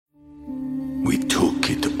We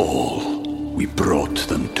took it all. We brought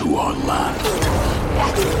them to our land.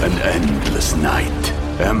 An endless night,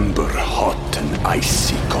 ember hot and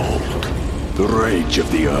icy cold. The rage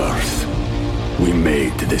of the earth. We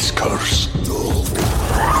made this curse.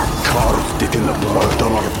 Carved it in the blood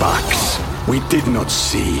on our backs. We did not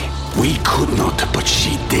see. We could not, but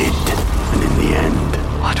she did. And in the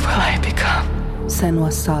end... What will I become?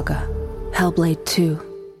 Senua's Saga. Hellblade 2.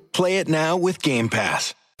 Play it now with Game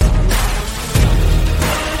Pass.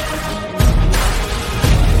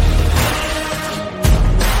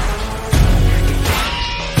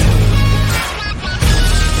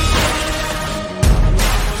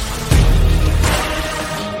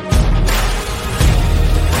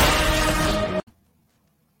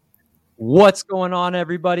 What's going on,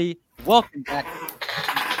 everybody? Welcome back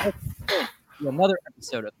to another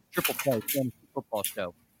episode of the Triple Play Fantasy Football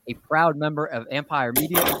Show, a proud member of Empire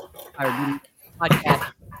Media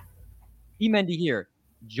Podcast. E-Mendy here,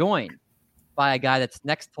 joined by a guy that's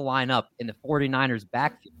next to line up in the 49ers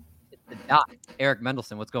backfield. It's the Doc, Eric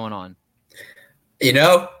Mendelson. What's going on? You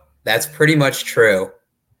know, that's pretty much true.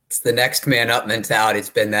 It's the next man up mentality. It's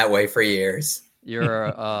been that way for years. You're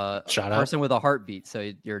a person with a heartbeat,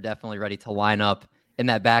 so you're definitely ready to line up in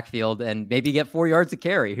that backfield and maybe get 4 yards to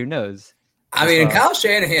carry. Who knows? I mean, in Kyle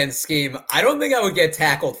Shanahan's scheme, I don't think I would get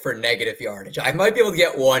tackled for negative yardage. I might be able to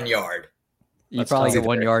get 1 yard. You probably get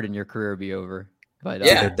 1 yard and your career will be over. But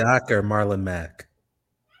yeah, Doc or Marlon Mack.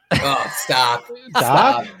 Oh, stop!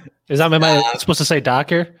 Doc? Is that am I supposed to say Doc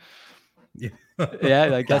here?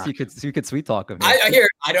 Yeah, I guess you could sweet talk him. I hear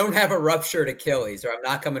I don't have a ruptured Achilles, or I'm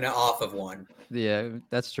not coming off of one. Yeah,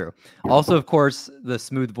 that's true. Also, of course, the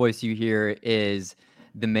smooth voice you hear is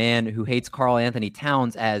the man who hates Karl Anthony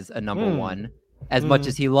Towns as a number one, as much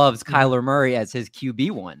as he loves Kyler Murray as his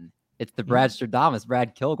QB1. It's the Brad Stradamus,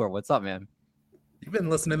 Brad Kilgore. What's up, man? You've been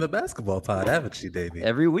listening to the basketball pod, haven't you, Davey?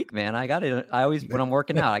 Every week, man. I got it. I always, when I'm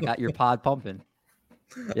working out, I got your pod pumping.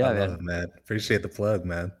 Yeah, I love it, man. Appreciate the plug,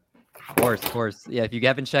 man. Of course. Yeah, if you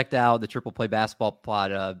haven't checked out the Triple Play Basketball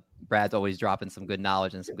pod, Brad's always dropping some good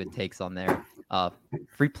knowledge and some good takes on there.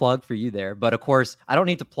 Free plug for you there. But of course, I don't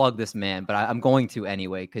need to plug this man, but I'm going to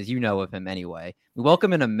anyway, because you know of him anyway. We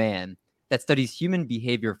welcome in a man that studies human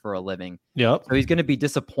behavior for a living. Yep. So he's going to be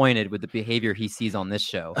disappointed with the behavior he sees on this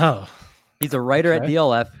show. Oh. He's a writer at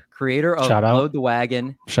DLF, creator of Load the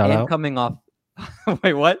Wagon. Shout out. Coming off...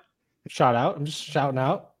 Wait, what? Shout out. I'm just shouting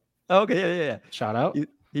out. Okay, yeah. Shout out.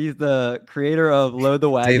 He's the creator of Load the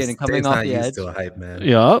Wagon and Coming Off the Edge. Still a hype man.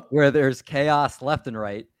 Yep. Where there's chaos left and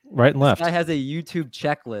right. Right and left. This guy has a YouTube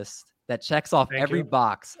checklist that checks off every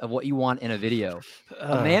box of what you want in a video.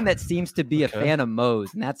 A man that seems to be a fan of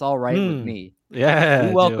Moe's, and that's all right with me. Yeah.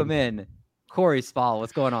 We welcome in Corey Spall.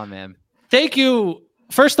 What's going on, man? Thank you.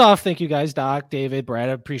 First off, thank you guys, Doc, David, Brad.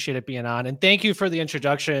 I appreciate it being on. And thank you for the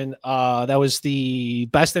introduction. That was the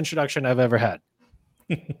best introduction I've ever had.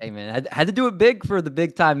 Hey, man, I had to do it big for the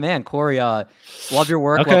big time man. Corey, love your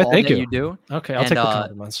work. Okay, love all thank that you. you do. Okay, I'll take the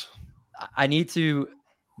compliments. I need to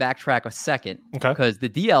backtrack a second because the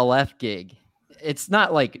DLF gig, it's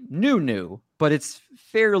not like new, but it's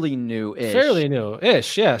fairly new-ish. Fairly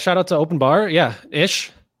new-ish, yeah. Shout out to Open Bar, yeah,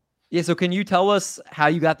 ish. Yeah, so can you tell us how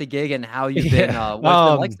you got the gig and how you've been, what's it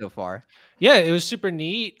been like so far? Yeah, it was super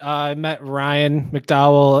neat. I met Ryan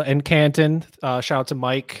McDowell in Canton. Shout out to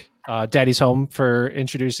Mike, Daddy's Home, for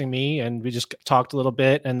introducing me, and we just talked a little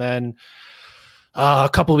bit. And then a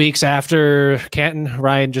couple weeks after Canton,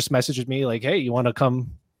 Ryan just messaged me like, "Hey, you want to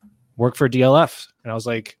come work for DLF?" And I was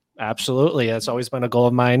like, "Absolutely! That's always been a goal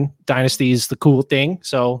of mine. Dynasty is the cool thing."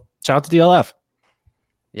 So shout out to DLF.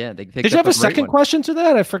 Yeah, they did you have a second question to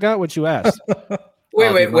that? I forgot what you asked.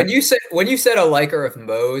 Wait. When you said a liker of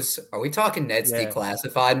Moe's, are we talking Ned's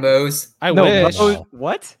declassified Moe's? I wish.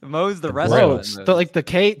 What? Moe's the restaurant. But like the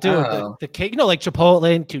cake, dude. The cake, like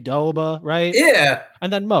Chipotle and Qdoba, right? Yeah.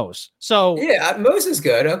 And then Moe's. So yeah, Moe's is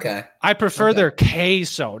good. Okay. I prefer their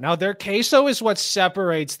queso. Now their queso is what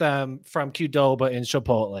separates them from Qdoba and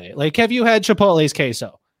Chipotle. Like, have you had Chipotle's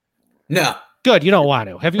queso? No. Good. You don't want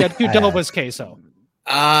to. Have you had Qdoba's queso?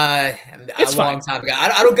 It's a long time ago.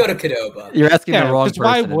 I don't go to Qdoba. You're asking the wrong person.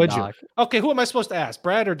 Why would you? Okay, who am I supposed to ask?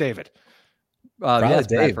 Brad or David? Probably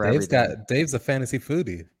Dave. Dave's a fantasy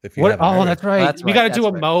foodie. If you that's right. We got to do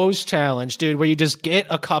a Moe's challenge, dude, where you just get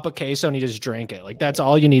a cup of queso and you just drink it. Like, that's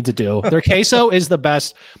all you need to do. Their queso is the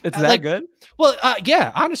best. It's that good? Well,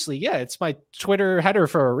 yeah, honestly, yeah. It's my Twitter header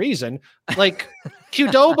for a reason. Like,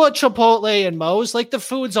 Qdoba, Chipotle, and Moe's, like, the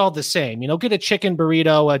food's all the same. You know, get a chicken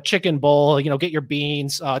burrito, a chicken bowl, you know, get your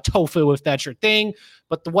beans, tofu if that's your thing.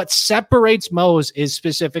 But what separates Moe's is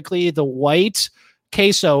specifically the white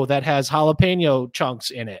queso that has jalapeno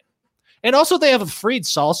chunks in it. And also they have a free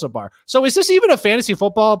salsa bar. So is this even a fantasy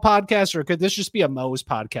football podcast, or could this just be a Moe's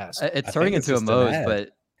podcast? It's turning into a Moe's,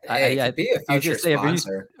 but I be a future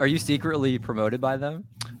sponsor. Are you secretly promoted by them?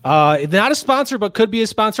 Not a sponsor, but could be a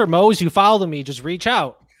sponsor. Moe's, you follow me, just reach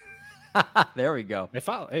out. There we go. They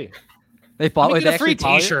follow. Hey, they follow. Let me get a free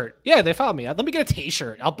T-shirt. Yeah, they follow me. Let me get a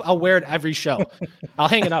T-shirt. I'll wear it every show. I'll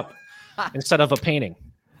hang it up instead of a painting.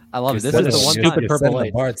 I love it. This is the one stupid purple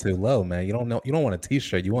light. The bar too low, man. You don't want a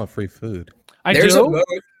T-shirt. You want free food. There's a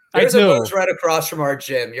Moe's right across from our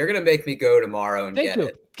gym. You're gonna make me go tomorrow and get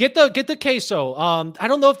it. Get the queso. I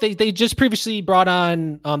don't know if they just previously brought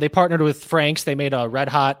on. They partnered with Frank's. They made a red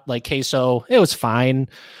hot like queso. It was fine.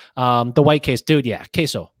 The white case, dude. Yeah,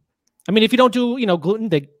 queso. I mean, if you don't do gluten,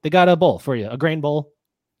 they got a bowl for you, a grain bowl.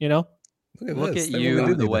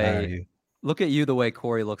 Look at you the way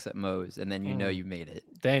Corey looks at Moe's, and then you made it.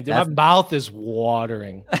 Dang, dude, my mouth is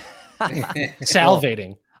watering,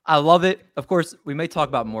 salivating. I love it. Of course, we may talk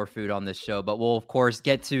about more food on this show, but we'll of course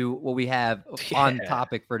get to what we have on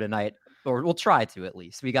topic for tonight, or we'll try to at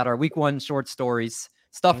least. We got our week 1 short stories,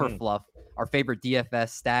 stuff or fluff, our favorite DFS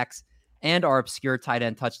stacks, and our obscure tight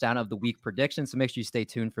end touchdown of the week prediction. So make sure you stay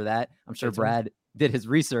tuned for that. I'm sure Brad did his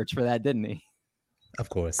research for that, didn't he? Of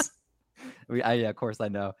course. Of course I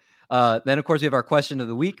know. Then, of course, we have our question of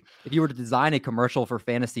the week. If you were to design a commercial for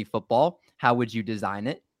fantasy football, how would you design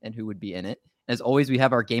it and who would be in it? As always, we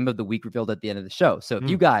have our game of the week revealed at the end of the show. So if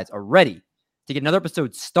you guys are ready to get another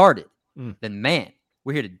episode started, then, man,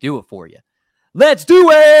 we're here to do it for you. Let's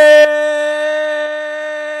do it!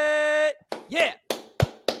 Yeah!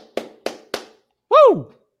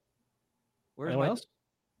 Woo! Where's my else?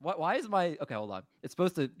 Why is my... Okay, hold on. It's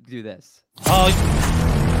supposed to do this. Oh,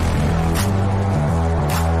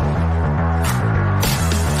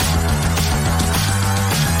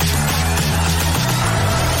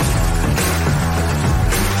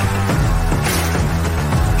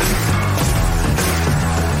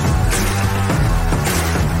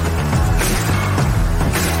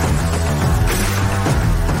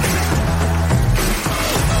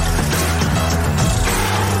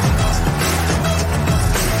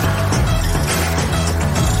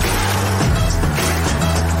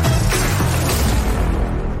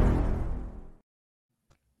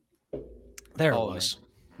 there it was.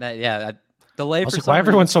 Delay for why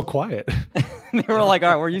everyone's so quiet. They were like, all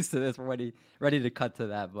right, we're used to this. We're ready to cut to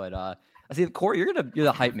that. But I see, Corey, you're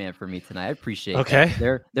the hype man for me tonight. I appreciate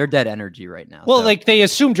that. They're dead energy right now. Well, like they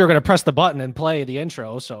assumed you're gonna press the button and play the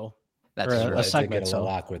intro, so that's true. A segment, a little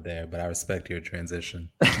awkward there, but I respect your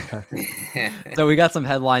transition. So we got some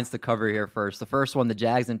headlines to cover here first. The first one, the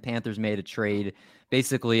Jags and Panthers made a trade.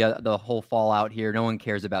 Basically, the whole fallout here. No one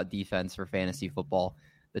cares about defense for fantasy football.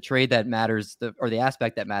 The trade that matters, or the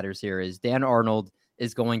aspect that matters here, is Dan Arnold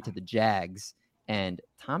is going to the Jags, and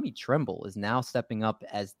Tommy Tremble is now stepping up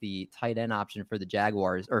as the tight end option for the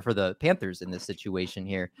Jaguars, or for the Panthers in this situation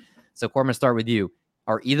here. So, Corey, I'm going to start with you.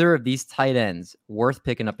 Are either of these tight ends worth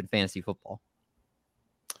picking up in fantasy football?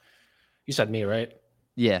 You said me, right?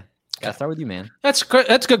 Yeah. Gotta start with you, man. That's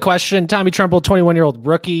a good question. Tommy Tremble, 21-year-old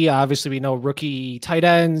rookie. Obviously, we know rookie tight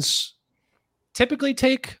ends typically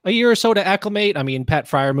take a year or so to acclimate. I mean, Pat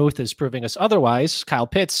Freiermuth is proving us otherwise. Kyle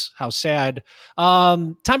Pitts, how sad.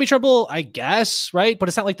 Tommy Tremble, I guess, right? But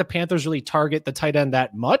it's not like the Panthers really target the tight end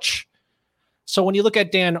that much. So when you look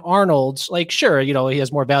at Dan Arnold, like, sure, he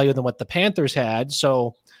has more value than what the Panthers had.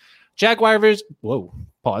 So Jaguars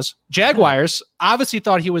obviously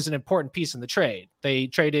thought he was an important piece in the trade. They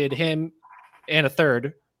traded him and a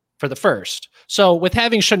third for the first. So with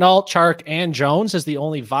having Shenault, Chark, and Jones as the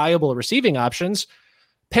only viable receiving options,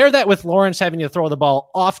 pair that with Lawrence having to throw the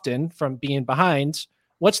ball often from being behind,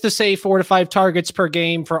 what's to say 4 to 5 targets per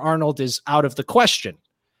game for Arnold is out of the question.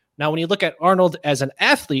 Now, when you look at Arnold as an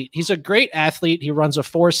athlete, he's a great athlete. He runs a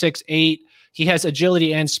 4.68. He has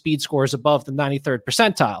agility and speed scores above the 93rd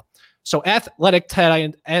percentile. So athletic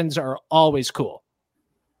tight ends are always cool.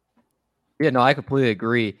 Yeah, no, I completely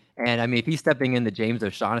agree. And I mean, if he's stepping in the James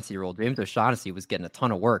O'Shaughnessy role, James O'Shaughnessy was getting a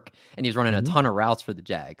ton of work, and he's running a ton of routes for the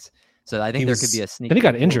Jags. So I think there could be a sneak. Then he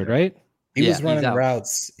got injured, right? He was running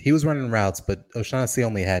routes. He was running routes, but O'Shaughnessy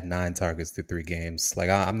only had 9 targets through 3 games. Like,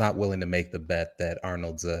 I'm not willing to make the bet that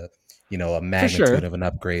Arnold's a magnitude of an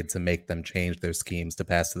upgrade to make them change their schemes to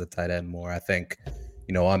pass to the tight end more. I think,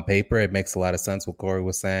 on paper, it makes a lot of sense what Corey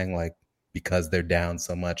was saying. Like, because they're down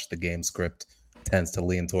so much, the game script tends to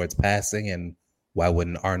lean towards passing, and why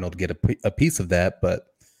wouldn't Arnold get a piece of that? But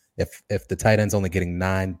if the tight end's only getting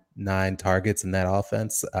nine targets in that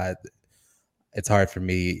offense, it's hard for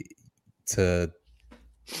me to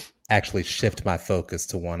actually shift my focus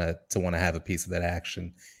to want to have a piece of that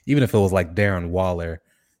action. Even if it was like Darren Waller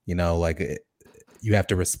You have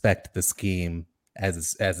to respect the scheme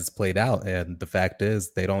as it's played out. And the fact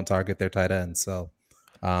is they don't target their tight ends. So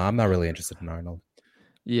I'm not really interested in Arnold.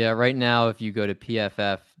 Yeah, right now, if you go to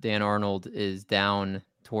PFF, Dan Arnold is down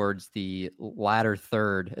towards the latter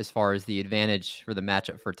third as far as the advantage for the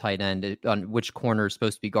matchup for tight end on which corner is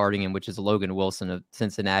supposed to be guarding him, which is Logan Wilson of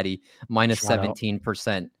Cincinnati, minus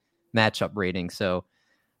 17% matchup rating. So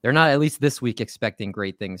they're not, at least this week, expecting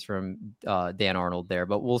great things from Dan Arnold there,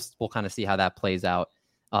 but we'll kind of see how that plays out.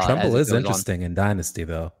 Trumbull is interesting in Dynasty,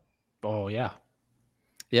 though. Oh, yeah.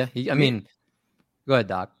 Yeah, go ahead,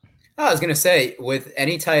 Doc. I was going to say, with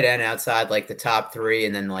any tight end outside like the top 3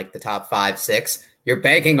 and then like the top 5, 6, you're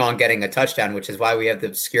banking on getting a touchdown, which is why we have the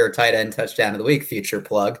obscure tight end touchdown of the week feature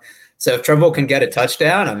plug. So if Trumbull can get a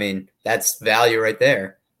touchdown, I mean, that's value right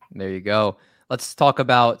there. There you go. Let's talk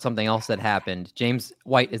about something else that happened. James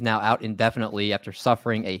White is now out indefinitely after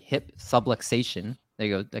suffering a hip subluxation. There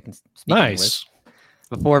you go. I can speak nice.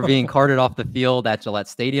 Before being carted off the field at Gillette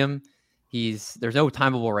Stadium. There's no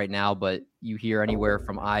timeable right now, but you hear anywhere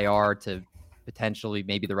from IR to potentially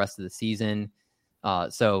maybe the rest of the season.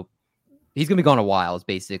 So he's going to be gone a while is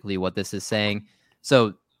basically what this is saying.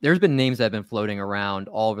 So there's been names that have been floating around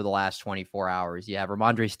all over the last 24 hours. You have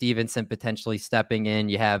Ramondre Stevenson potentially stepping in.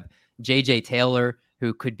 You have JJ Taylor,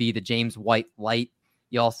 who could be the James White light.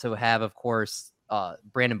 You also have, of course,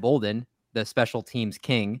 Brandon Bolden, the special teams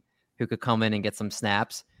king, who could come in and get some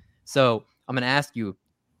snaps. So I'm going to ask you,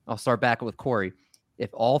 I'll start back with Corey. If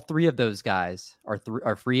all 3 of those guys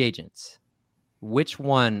are free agents, which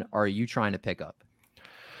one are you trying to pick up?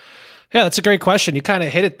 Yeah, that's a great question. You kind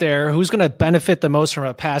of hit it there. Who's going to benefit the most from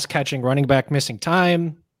a pass catching running back missing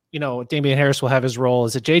time? Damian Harris will have his role.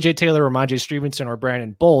 Is it JJ Taylor, Ramondre Stevenson, or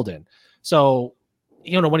Brandon Bolden? So,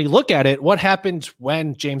 when you look at it, what happened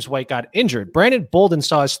when James White got injured? Brandon Bolden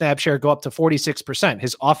saw his snap share go up to 46%,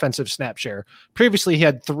 his offensive snap share. Previously, he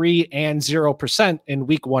had 3 and 0% in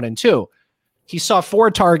week 1 and 2. He saw 4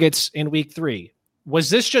 targets in week 3. Was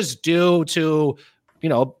this just due to,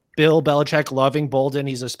 Bill Belichick loving Bolden?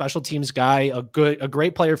 He's a special teams guy, a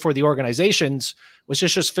great player for the organizations. Was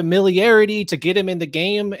this just familiarity to get him in the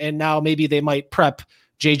game? And now maybe they might prep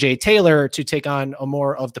JJ Taylor to take on a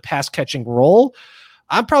more of the pass catching role.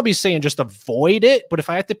 I'm probably saying just avoid it, but if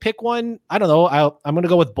I had to pick one, I don't know. I'm going to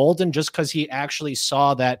go with Bolden just because he actually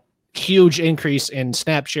saw that huge increase in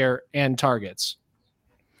snap share and targets.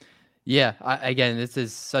 Yeah, again, this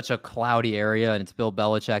is such a cloudy area, and it's Bill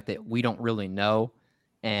Belichick that we don't really know.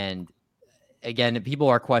 And again, people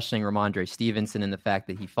are questioning Ramondre Stevenson and the fact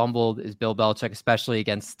that he fumbled. Is Bill Belichick, especially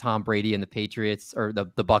against Tom Brady and the Patriots or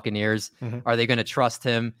the Buccaneers, are they going to trust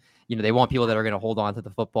him? They want people that are going to hold on to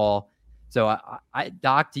the football. So,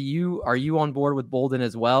 Doc, are you on board with Bolden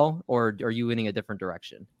as well, or are you leaning a different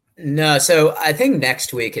direction? No, so I think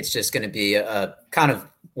next week it's just going to be a kind of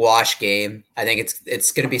wash game. I think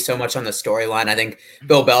it's going to be so much on the storyline. I think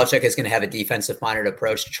Bill Belichick is going to have a defensive-minded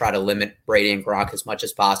approach to try to limit Brady and Gronk as much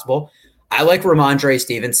as possible. I like Ramondre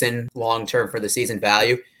Stevenson long-term for the season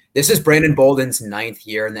value. This is Brandon Bolden's 9th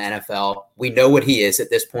year in the NFL. We know what he is at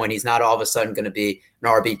this point. He's not all of a sudden going to be an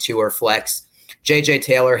RB2 or flex. JJ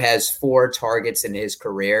Taylor has 4 targets in his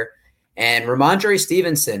career, and Ramondre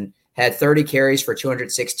Stevenson had 30 carries for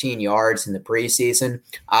 216 yards in the preseason.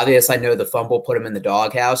 Obviously, I know the fumble put him in the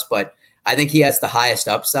doghouse, but I think he has the highest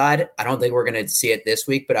upside. I don't think we're going to see it this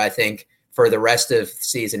week, but I think for the rest of the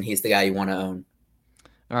season, he's the guy you want to own.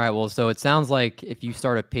 All right, well, so it sounds like if you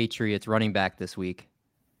start a Patriots running back this week,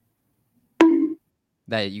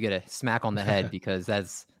 that you get a smack on the head because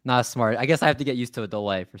that's not smart. I guess I have to get used to a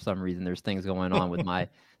delay for some reason. There's things going on with my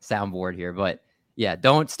soundboard here. But, yeah,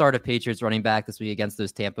 don't start a Patriots running back this week against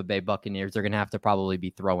those Tampa Bay Buccaneers. They're going to have to probably be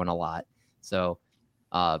throwing a lot. So,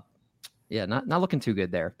 not looking too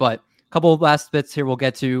good there. But a couple of last bits here we'll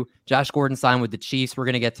get to. Josh Gordon signed with the Chiefs. We're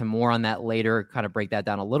going to get to more on that later, kind of break that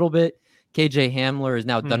down a little bit. KJ Hamler is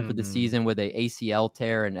now done for the season with a ACL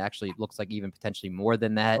tear, and actually looks like even potentially more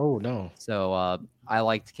than that. Oh, no. So I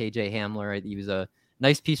liked KJ Hamler. He was a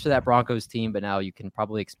nice piece for that Broncos team, but now you can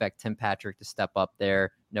probably expect Tim Patrick to step up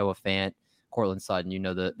there, Noah Fant, Cortland Sutton,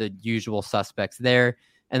 the usual suspects there.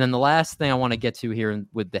 And then the last thing I want to get to here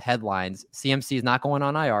with the headlines, CMC is not going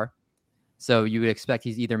on IR. So you would expect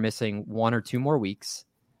he's either missing 1 or 2 more weeks.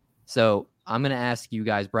 So I'm going to ask you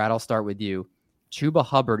guys, Brad, I'll start with you. Chuba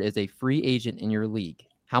Hubbard is a free agent in your league.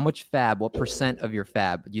 How much what % of your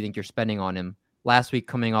fab do you think you're spending on him? Last week,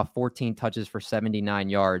 coming off 14 touches for 79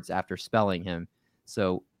 yards after spelling him.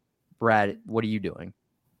 So, Brad, what are you doing?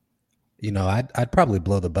 I'd probably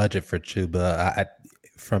blow the budget for Chuba.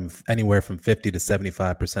 From anywhere from 50 to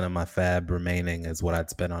 75% of my fab remaining is what I'd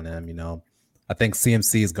spend on him. I think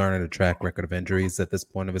CMC has garnered a track record of injuries at this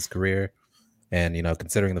point of his career. And,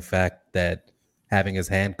 considering the fact that having his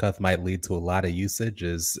handcuff might lead to a lot of usage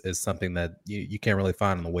is something that you can't really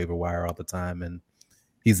find on the waiver wire all the time. And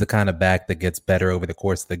he's the kind of back that gets better over the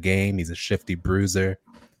course of the game. He's a shifty bruiser.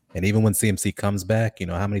 And even when CMC comes back,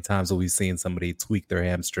 how many times have we seen somebody tweak their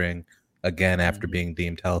hamstring again after being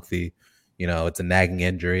deemed healthy? It's a nagging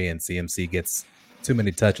injury, and CMC gets too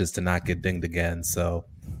many touches to not get dinged again. So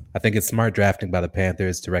I think it's smart drafting by the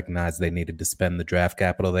Panthers to recognize they needed to spend the draft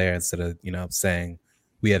capital there instead of, saying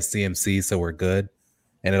we have CMC, so we're good.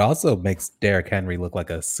 And it also makes Derrick Henry look like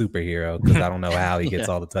a superhero because I don't know how he gets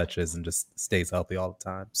all the touches and just stays healthy all the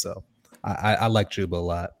time. So I like Chuba a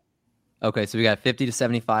lot. Okay, so we got 50 to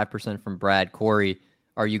 75% from Brad. Corey,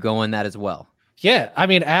 are you going that as well? Yeah, I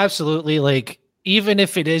mean, absolutely. Like, even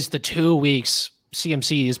if it is the 2 weeks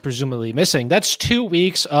CMC is presumably missing, that's 2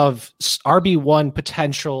 weeks of RB1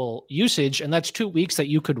 potential usage, and that's 2 weeks that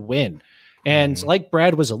you could win. And like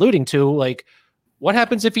Brad was alluding to, like, what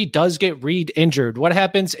happens if he does get re-injured? What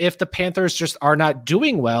happens if the Panthers just are not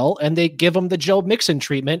doing well and they give him the Joe Mixon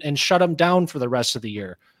treatment and shut him down for the rest of the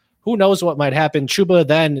year? Who knows what might happen? Chuba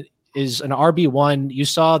then is an RB1. You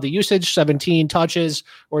saw the usage, 17 touches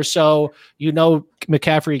or so.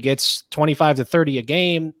 McCaffrey gets 25 to 30 a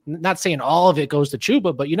game. Not saying all of it goes to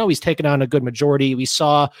Chuba, but he's taken on a good majority. We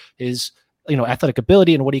saw his athletic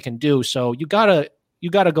ability and what he can do. So you gotta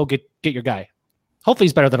go get your guy. Hopefully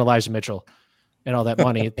he's better than Elijah Mitchell and all that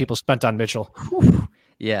money people spent on Mitchell.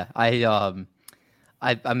 Yeah, I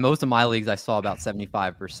most of my leagues I saw about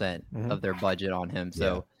 75% of their budget on him.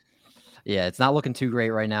 So yeah, it's not looking too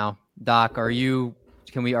great right now. Doc, are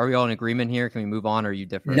we all in agreement here? Can we move on? Or are you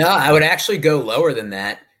different? No, I would actually go lower than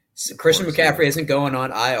that. Christian McCaffrey isn't going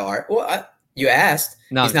on IR. Well, you asked.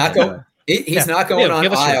 No, he's not going. He's not going on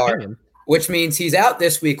IR, which means he's out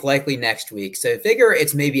this week, likely next week. So figure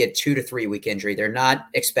it's maybe a 2 to 3 week injury. They're not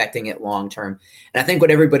expecting it long term. And I think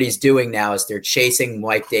what everybody's doing now is they're chasing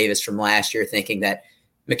Mike Davis from last year, thinking that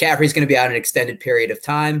McCaffrey's going to be out an extended period of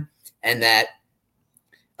time and that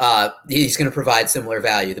he's going to provide similar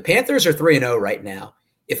value. The Panthers are 3-0 right now.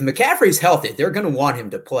 If McCaffrey's healthy, they're going to want him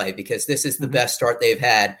to play because this is the best start they've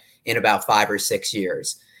had in about 5 or 6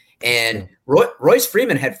 years. And Royce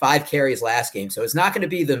Freeman had 5 carries last game. So it's not going to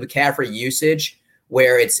be the McCaffrey usage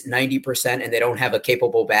where it's 90% and they don't have a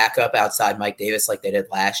capable backup outside Mike Davis like they did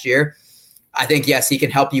last year. I think, yes, he can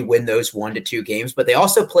help you win those 1 to 2 games, but they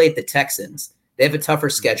also played the Texans. They have a tougher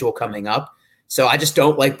schedule coming up. So I just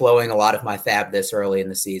don't like blowing a lot of my fab this early in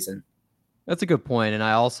the season. That's a good point. And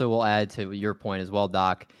I also will add to your point as well,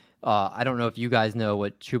 Doc. I don't know if you guys know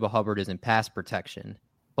what Chuba Hubbard is in pass protection,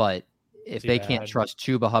 but if they can't trust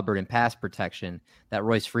Chuba Hubbard in pass protection, that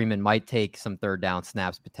Royce Freeman might take some third down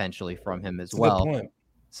snaps potentially from him as well. Good point.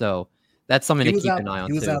 So that's something to keep an eye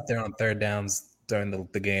on. He was out there on third downs during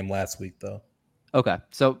the game last week, though. Okay,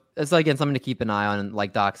 so it's again something to keep an eye on. And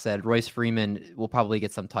like Doc said, Royce Freeman will probably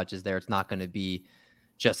get some touches there. It's not going to be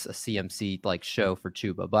just a CMC like show for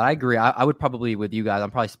Chuba. But I agree. I would probably with you guys.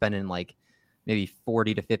 I'm probably spending like maybe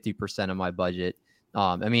 40 to 50% of my budget.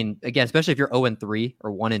 I mean, again, especially if you're 0-3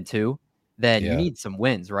 or 1-2, then you need some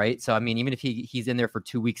wins, right? So I mean, even if he's in there for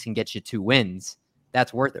 2 weeks and gets you 2 wins,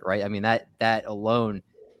 that's worth it, right? I mean, that alone.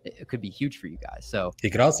 It could be huge for you guys. So it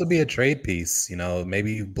could also be a trade piece.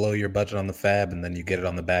 Maybe you blow your budget on the fab and then you get it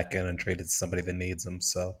on the back end and trade it to somebody that needs them.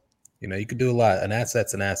 So, you could do a lot. An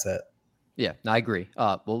asset's an asset. Yeah, I agree.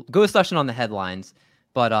 We'll go a session on the headlines,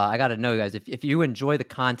 but I got to know, guys, if you enjoy the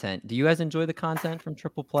content, do you guys enjoy the content from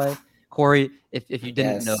Triple Play? Corey, if you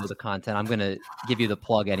didn't know the content, I'm going to give you the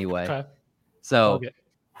plug anyway. Okay. So,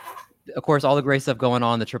 of course, all the great stuff going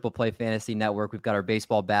on the Triple Play Fantasy Network. We've got our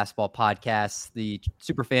baseball, basketball podcasts, the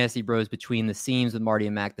Super Fantasy Bros Between the Seams with Marty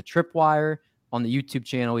and Mac, the Tripwire. On the YouTube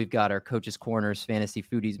channel, we've got our Coaches Corners, Fantasy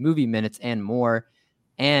Foodies, Movie Minutes, and more.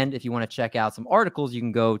 And if you want to check out some articles, you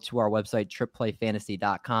can go to our website,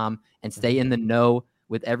 tripplayfantasy.com, and stay in the know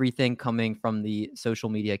with everything coming from the social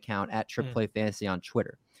media account at tripplayfantasy on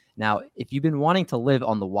Twitter. Now, if you've been wanting to live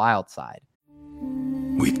on the wild side,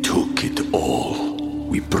 we took it all.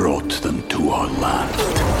 We brought them to our land.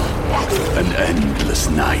 An endless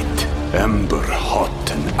night, ember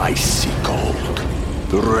hot and icy cold.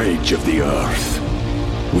 The rage of the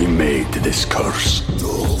earth. We made this curse.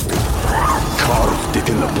 Carved it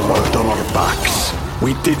in the blood on our backs.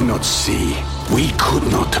 We did not see. We could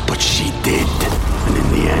not, but she did. And in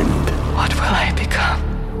the end, what will I become?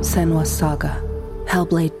 Senua's Saga.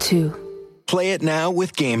 Hellblade 2. Play it now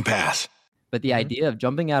with Game Pass. But the idea of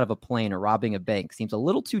jumping out of a plane or robbing a bank seems a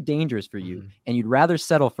little too dangerous for you, and you'd rather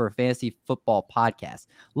settle for a fantasy football podcast.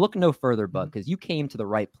 Look no further, Bud, because you came to the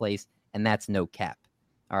right place. and that's no cap.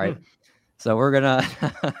 All right. So we're gonna.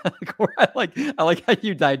 I like how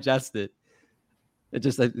you digest it.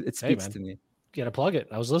 It speaks to me. You gotta plug it.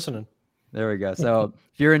 I was listening. There we go. So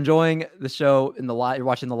if you're enjoying the show you're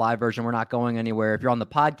watching the live version, we're not going anywhere. If you're on the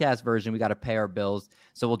podcast version, we got to pay our bills.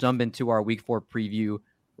 So we'll jump into our week 4 preview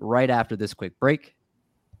right after this quick break.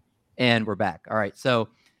 And we're back. All right. So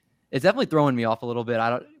it's definitely throwing me off a little bit.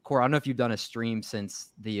 Corey, I don't know if you've done a stream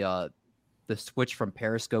since the switch from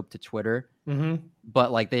Periscope to Twitter,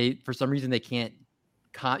 but like for some reason they can't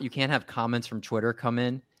you can't have comments from Twitter come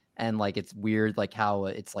in, and like it's weird like how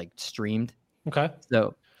it's like streamed. Okay.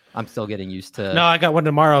 So I'm still getting used to. No, I got one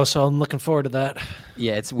tomorrow, so I'm looking forward to that.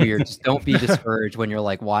 Yeah, it's weird. Just don't be discouraged when you're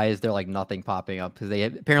like, why is there like nothing popping up? Because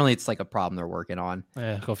apparently it's like a problem they're working on.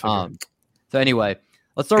 Yeah, go figure. So anyway,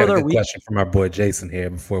 let's start with our week. Question from our boy Jason here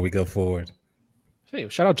before we go forward. Hey,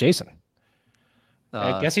 shout out Jason.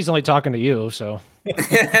 I guess he's only talking to you, so.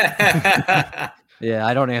 Yeah,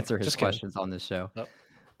 I don't answer his questions on this show.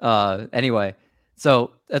 Nope. Anyway,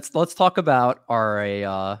 so let's talk about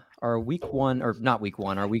our week 1, or not week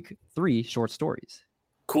 1, our week 3 short stories.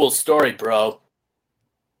 Cool story, bro.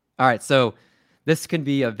 All right, so this can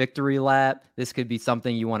be a victory lap. This could be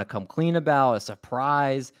something you want to come clean about, a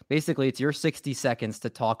surprise. Basically, it's your 60 seconds to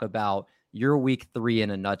talk about your week 3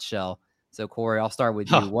 in a nutshell. So Corey, I'll start with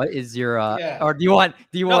you. What is your or do you want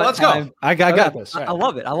let's time? Go. I got this. I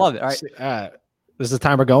love it. All right. This is the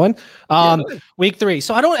timer going. Week 3.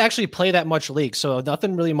 So I don't actually play that much league, so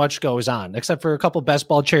nothing really much goes on except for a couple best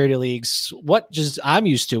ball charity leagues. What just I'm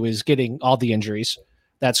used to is getting all the injuries.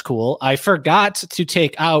 That's cool. I forgot to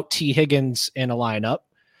take out T. Higgins in a lineup,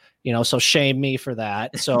 so shame me for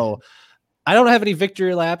that. So I don't have any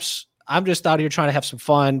victory laps. I'm just out here trying to have some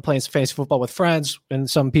fun, playing some fantasy football with friends and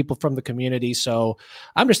some people from the community. So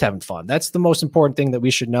I'm just having fun. That's the most important thing that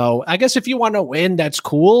we should know. I guess if you want to win, that's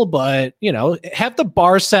cool, but have the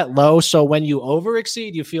bar set low. So when you over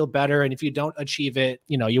exceed, you feel better. And if you don't achieve it,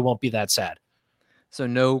 you won't be that sad. So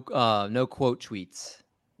no quote tweets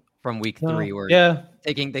from week 3 or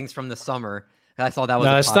taking things from the summer. I saw that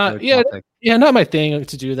was it's not. Yeah, not my thing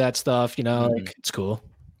to do that stuff. Like, it's cool.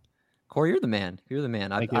 Corey, you're the man. You're the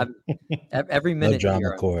man. I've every minute. No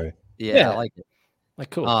drama, Corey. Yeah, I like it. Like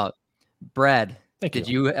cool. Brad, did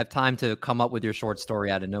you have time to come up with your short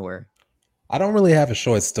story out of nowhere? I don't really have a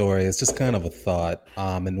short story. It's just kind of a thought.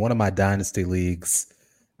 In one of my dynasty leagues,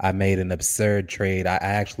 I made an absurd trade. I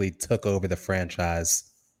actually took over the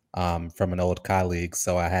franchise from an old colleague,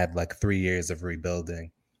 so I had like 3 years of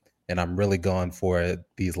rebuilding. And I'm really going for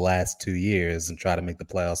these last 2 years and try to make the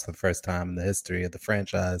playoffs for the first time in the history of the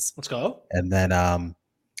franchise. Let's go. And then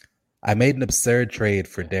I made an absurd trade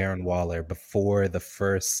for Darren Waller before the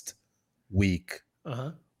first week.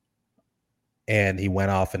 And he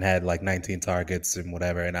went off and had like 19 targets and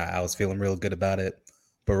whatever. And I was feeling real good about it.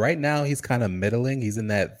 But right now he's kind of middling. He's in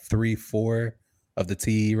that 3-4 of the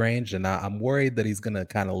TE range. And I'm worried that he's going to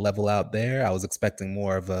kind of level out there. I was expecting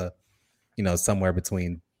more of a, somewhere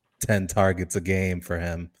between 10 targets a game for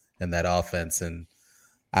him in that offense. And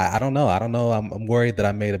I don't know. I'm worried that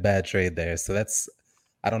I made a bad trade there. So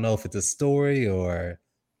I don't know if it's a story or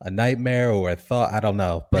a nightmare or a thought. I don't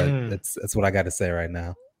know, but it's what I got to say right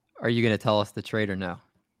now. Are you going to tell us the trade or no?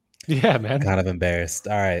 Yeah, man. Kind of embarrassed.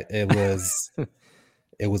 All right. It was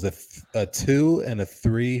a 2 and a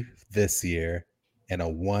 3 this year and a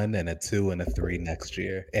 1 and a 2 and a 3 next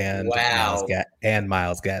year. And wow.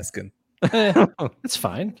 Miles Gaskin. That's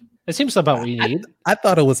fine. It seems about what you need. I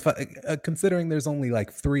thought it was fun, considering there's only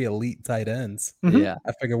like 3 elite tight ends. Yeah,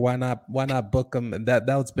 I figured why not book them? And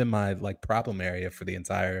that's been my like problem area for the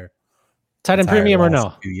entire tight end premium or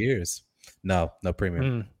no? Few years. No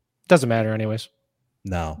premium. Doesn't matter anyways.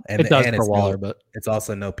 No, and it does and for it's Waller, but it's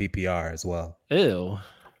also no PPR as well. Ew.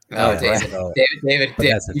 Oh, David,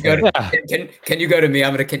 can you go to me?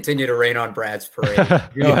 I'm going to continue to rain on Brad's parade.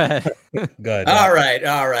 Go ahead. Good. All right.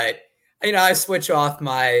 I switch off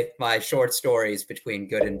my short stories between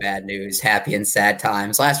good and bad news, happy and sad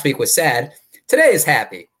times. Last week was sad. Today is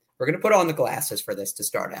happy. We're going to put on the glasses for this to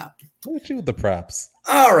start out. Look at you with the props.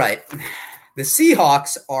 All right. The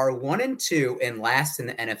Seahawks are 1-2 and last in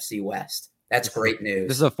the NFC West. That's great news.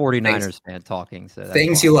 This is a 49ers fan talking. So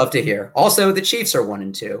things you love to hear. Also, the Chiefs are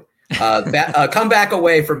 1-2. Come back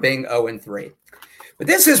away from being 0-3. But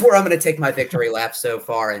this is where I'm going to take my victory lap so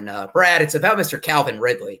far. And Brad, it's about Mr. Calvin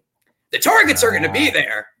Ridley. The targets are going to be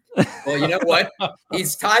there. Well, you know what?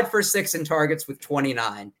 He's tied for 6 in targets with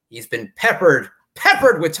 29. He's been peppered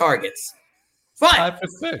with targets. But 5 for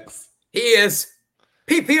 6. He is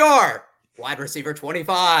PPR, wide receiver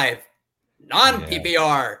 25.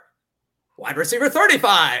 Non-PPR, wide receiver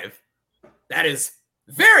 35. That is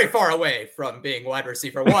very far away from being wide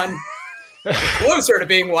receiver 1, closer to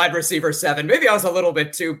being wide receiver 7. Maybe I was a little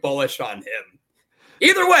bit too bullish on him.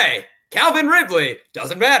 Either way, Calvin Ridley,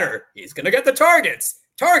 doesn't matter. He's going to get the targets.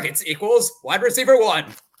 Targets equals wide receiver 1.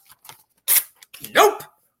 Nope.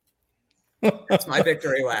 That's my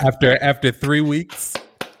victory lap. After 3 weeks.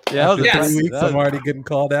 Yeah, after 3 weeks, I'm already getting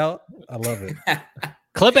called out. I love it.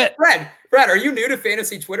 Clip it. Brad, are you new to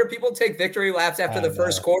fantasy Twitter? People take victory laps after the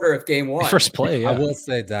first quarter of game 1. First play, yeah. I will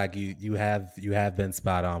say, Doc, you have been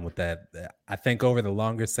spot on with that. I think over the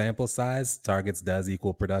longer sample size, targets does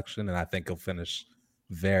equal production, and I think he'll finish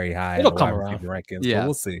very high. It'll come around. Rankings. Yeah,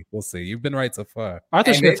 but we'll see. You've been right so far.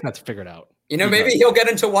 Arthur Smith's got to figure it out. Maybe he'll get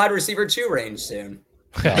into wide receiver 2 range soon.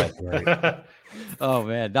 Oh, great. Oh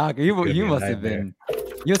man, Doc, you must have been.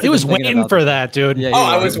 He was waiting for that, dude. Yeah,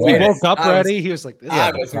 I was waiting. He woke up ready. He was like,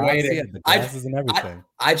 I was waiting. The glasses and everything.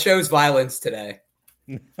 I chose violence today.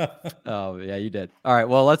 Oh yeah, you did. All right,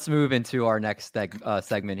 well, let's move into our next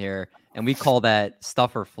segment here, and we call that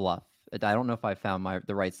Stuff or Fluff. I don't know if I found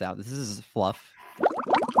the right sound. This is Fluff,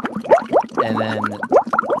 and then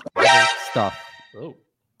Stuff. Oh.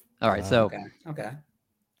 All right, so okay.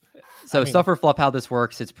 So Stuff or Fluff, how this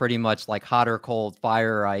works, it's pretty much like hot or cold,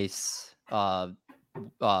 fire or ice,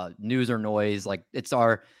 news or noise. Like it's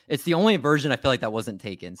the only version I feel like that wasn't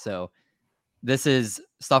taken. So this is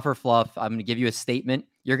Stuff or Fluff. I'm going to give you a statement.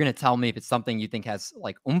 You're going to tell me if it's something you think has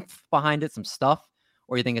like oomph behind it, some stuff,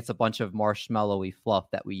 or you think it's a bunch of marshmallowy fluff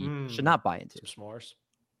that we should not buy into. Some s'mores.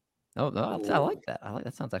 Oh, no, I like that.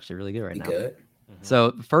 That sounds actually really good right now. Good.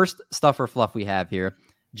 So the first Stuff or Fluff we have here,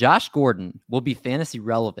 Josh Gordon will be fantasy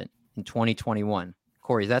relevant in 2021.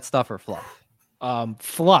 Corey, is that stuff or fluff?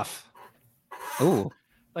 Fluff. Ooh.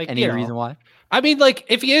 Like any reason why? I mean, like,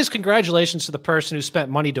 if he is, congratulations to the person who spent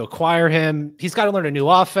money to acquire him. He's got to learn a new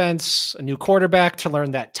offense, a new quarterback to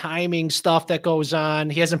learn that timing stuff that goes on.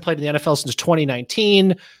 He hasn't played in the NFL since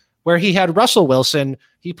 2019, where he had Russell Wilson.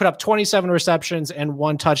 He put up 27 receptions and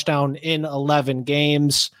 1 touchdown in 11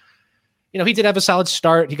 games. He did have a solid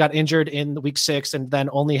start. He got injured in week 6 and then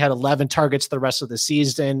only had 11 targets the rest of the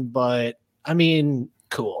season. But I mean,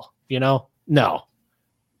 cool. No. All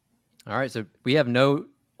right. So we have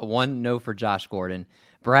one no for Josh Gordon.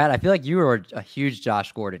 Brad, I feel like you are a huge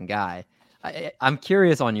Josh Gordon guy. I'm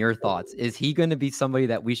curious on your thoughts. Is he going to be somebody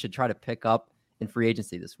that we should try to pick up in free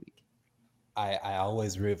agency this week? I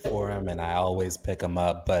always root for him and I always pick him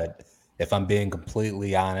up, but if I'm being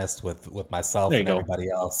completely honest with myself and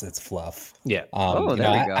everybody else, it's fluff. Yeah. There we go.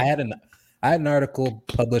 I had an article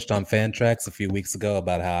published on Fantrax a few weeks ago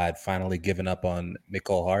about how I'd finally given up on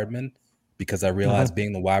Mecole Hardman because I realized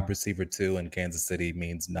being the wide receiver 2 in Kansas City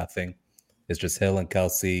means nothing. It's just Hill and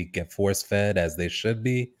Kelsey get force fed as they should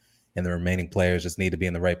be, and the remaining players just need to be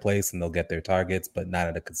in the right place and they'll get their targets, but not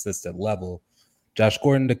at a consistent level. Josh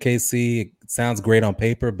Gordon to KC sounds great on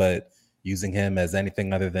paper, but using him as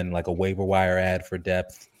anything other than like a waiver wire ad for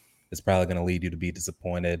depth is probably going to lead you to be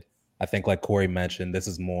disappointed. I think, like Corey mentioned, this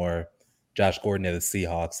is more Josh Gordon to the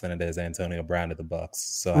Seahawks than it is Antonio Brown to the Bucks.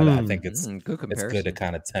 So I think it's good to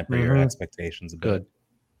kind of temper your expectations a bit. Good.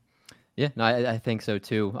 Yeah, no, I think so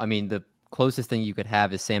too. I mean, the closest thing you could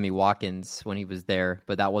have is Sammy Watkins when he was there,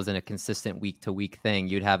 but that wasn't a consistent week-to-week thing.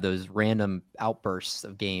 You'd have those random outbursts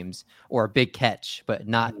of games or a big catch, but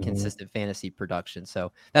not consistent fantasy production.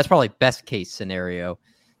 So that's probably best case scenario.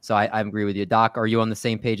 So I agree with you. Doc, are you on the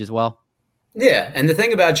same page as well? Yeah, and the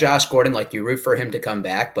thing about Josh Gordon, like you root for him to come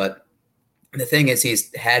back, but the thing is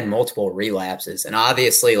he's had multiple relapses. And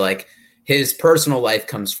obviously, like his personal life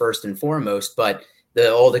comes first and foremost, but the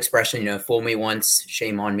old expression, fool me once,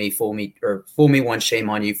 shame on me, fool me once, shame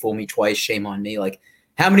on you, fool me twice, shame on me. Like,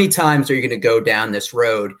 how many times are you going to go down this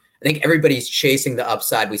road? I think everybody's chasing the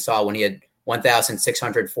upside we saw when he had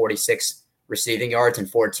 1,646 receiving yards in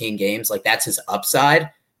 14 games. Like, that's his upside,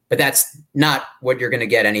 but that's not what you're going to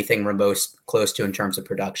get anything remote close to in terms of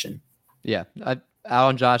production. Yeah. Out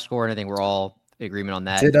on Josh Gordon, I think we're all in agreement on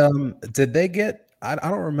that. Did they get... I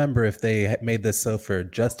don't remember if they made this so for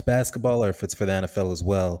just basketball or if it's for the NFL as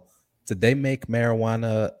well. Did they make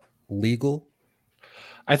marijuana legal?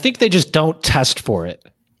 I think they just don't test for it.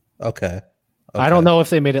 Okay. I don't know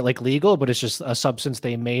if they made it like legal, but it's just a substance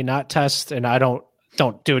they may not test. And I don't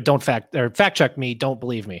do it. Don't fact check me. Don't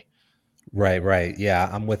believe me. Right.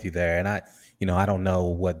 Yeah, I'm with you there. And I don't know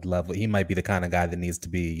what level. He might be the kind of guy that needs to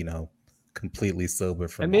be, completely sober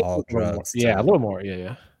from all drugs. A little more.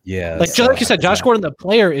 Yeah. Yeah, like you said, Josh Gordon, the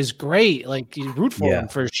player, is great. Like you root for him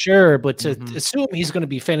for sure, but to assume he's going to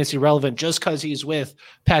be fantasy relevant just because he's with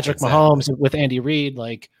Patrick Mahomes and with Andy Reid,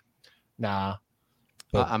 like, nah.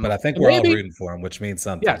 But I think we're all rooting for him, which means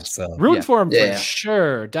something. Yeah, so rooting for him for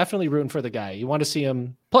sure. Definitely rooting for the guy. You want to see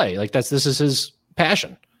him play. Like this is his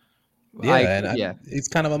passion. Yeah, he's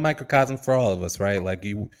kind of a microcosm for all of us, right? Like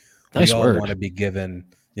we all want to be given.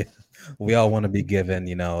 We all want to be given,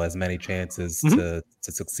 as many chances to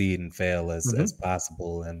succeed and fail as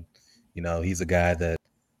possible. And he's a guy that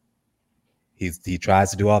he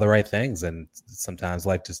tries to do all the right things, and sometimes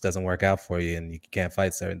life just doesn't work out for you, and you can't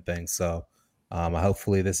fight certain things. So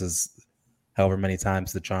hopefully this is however many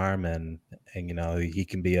times the charm, and he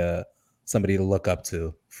can be somebody to look up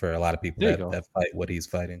to for a lot of people that fight what he's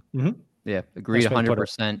fighting. Yeah, agreed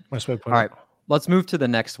 100%. All right, let's move to the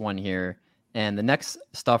next one here. And the next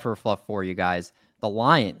stuffer fluff for you guys, the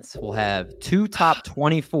Lions will have 2 top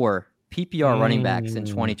 24 PPR running backs in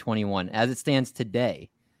 2021. As it stands today,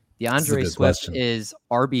 DeAndre Swift is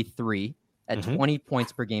RB3 at 20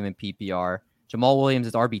 points per game in PPR. Jamal Williams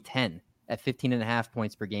is RB10 at 15.5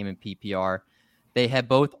 points per game in PPR. They had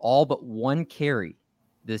both all but 1 carry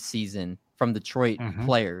this season from Detroit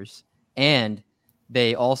players. And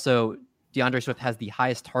they also, DeAndre Swift has the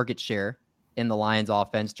highest target share in the Lions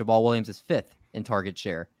offense. Jamal Williams is 5th in target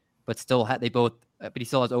share, but still but he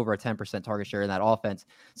still has over a 10% target share in that offense.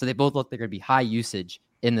 So they both look they're going to be high usage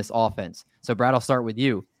in this offense. So Brad, I'll start with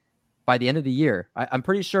you. By the end of the year, I'm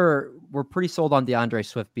pretty sure we're pretty sold on DeAndre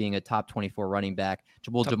Swift being a top 24 running back.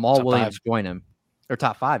 Will Jamal Williams join him, or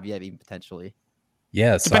top 5? Yeah, even potentially.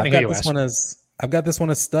 Yeah. So I've got this one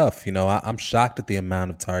as stuff. I'm shocked at the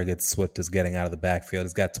amount of targets Swift is getting out of the backfield.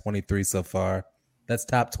 He's got 23 so far. That's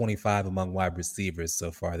top 25 among wide receivers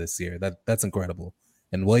so far this year. That's incredible.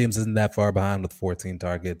 And Williams isn't that far behind with 14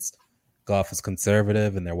 targets. Goff is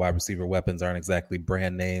conservative, and their wide receiver weapons aren't exactly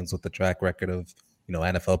brand names with the track record of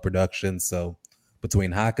NFL production. So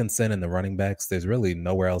between Hockenson and the running backs, there's really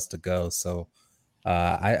nowhere else to go. So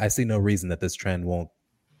I see no reason that this trend won't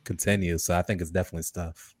continue. So I think it's definitely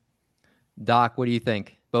stuff. Doc, what do you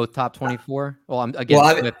think? Both top 24? Well, I'm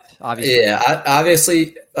against Swift, obviously. Yeah,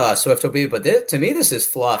 obviously Swift will be, but to me, this is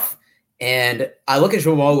fluff. And I look at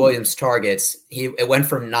Jamal Williams' targets. It went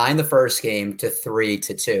from 9 the first game to 3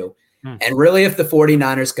 to 2. And really, if the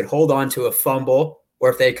 49ers could hold on to a fumble or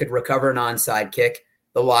if they could recover an onside kick,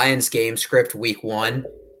 the Lions game script week 1,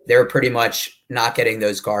 they're pretty much not getting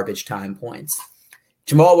those garbage time points.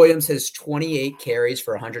 Jamal Williams has 28 carries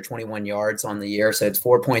for 121 yards on the year, so it's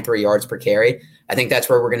 4.3 yards per carry. I think that's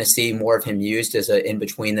where we're going to see more of him used as an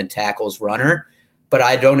in-between the tackles runner, but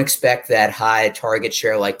I don't expect that high target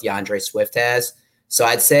share like DeAndre Swift has. So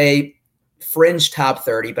I'd say fringe top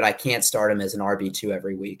 30, but I can't start him as an RB2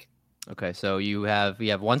 every week. Okay, so you have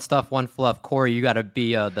one stuff, one fluff. Corey, you got to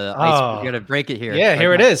be the ice. You got to break it here. Yeah,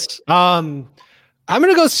 here it is. I'm going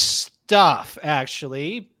to go stuff,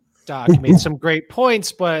 actually. Doc made some great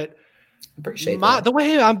points, but the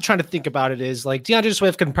way I'm trying to think about it is like DeAndre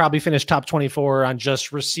Swift can probably finish top 24 on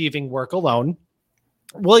just receiving work alone.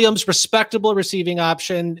 Williams, respectable receiving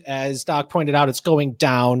option. As Doc pointed out, it's going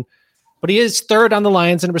down, but he is 3rd on the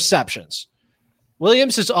Lions in receptions.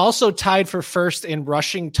 Williams is also tied for 1st in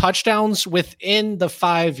rushing touchdowns within the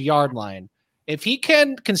 5-yard line. If he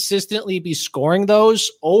can consistently be scoring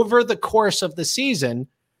those over the course of the season,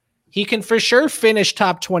 he can for sure finish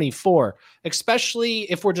top 24, especially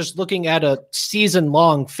if we're just looking at a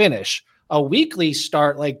season-long finish. A weekly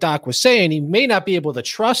start, like Doc was saying, he may not be able to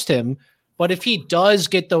trust him, but if he does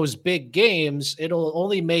get those big games, it'll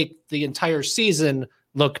only make the entire season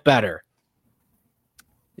look better.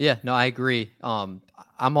 Yeah, no, I agree. I'm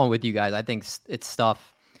on with you guys. I think it's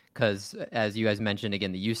stuff because, as you guys mentioned,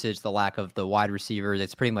 again, the usage, the lack of the wide receivers,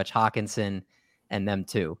 it's pretty much Hockenson and them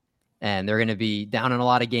too. And they're going to be down in a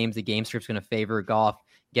lot of games. The game script's going to favor Goff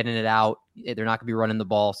getting it out. They're not going to be running the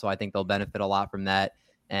ball, so I think they'll benefit a lot from that.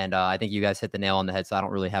 And I think you guys hit the nail on the head, so I don't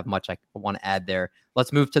really have much I want to add there.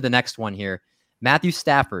 Let's move to the next one here. Matthew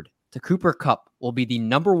Stafford to Cooper Kupp will be the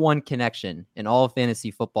number 1 connection in all of fantasy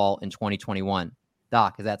football in 2021.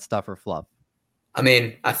 Doc, is that stuff or fluff? I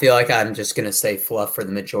mean, I feel like I'm just going to say fluff for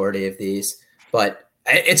the majority of these, but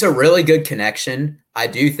it's a really good connection. I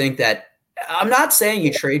do think that I'm not saying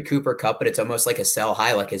you trade Cooper Kupp, but it's almost like a sell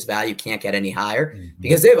high, like his value can't get any higher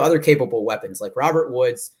because they have other capable weapons. Like Robert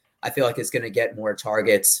Woods, I feel like is going to get more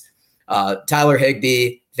targets. Tyler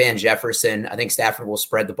Higbee, Van Jefferson, I think Stafford will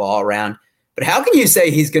spread the ball around. But how can you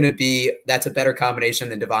say he's going to be – that's a better combination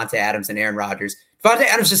than Devontae Adams and Aaron Rodgers? Devontae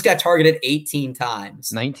Adams just got targeted 18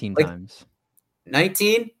 times. 19 times.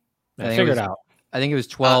 19? I figured out. I think it was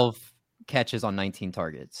 12 catches on 19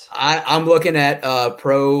 targets. I'm looking at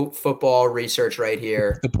Pro Football Research right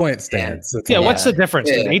here. The point stands. What's the difference?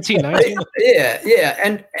 18, 19?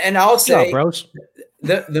 Yeah. And I'll say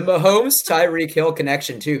the Mahomes Tyreek Hill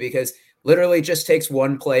connection too, because literally just takes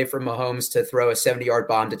one play from Mahomes to throw a 70-yard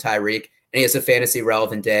bomb to Tyreek, and he has a fantasy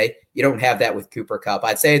relevant day. You don't have that with Cooper Kupp.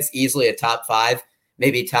 I'd say it's easily a top 5,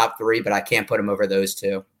 maybe top 3, but I can't put him over those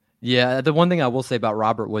two. Yeah, the one thing I will say about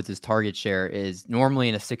Robert Woods' target share is normally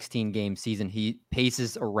in a 16-game season, he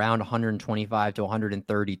paces around 125 to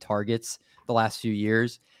 130 targets the last few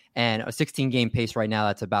years. And a 16-game pace right now,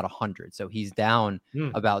 that's about 100. So he's down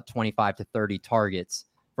about 25 to 30 targets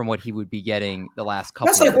from what he would be getting the last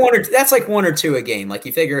couple. That's like one or two a game. Like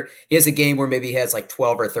you figure he has a game where maybe he has like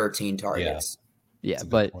 12 or 13 targets. Yeah,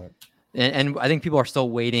 but and I think people are still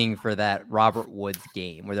waiting for that Robert Woods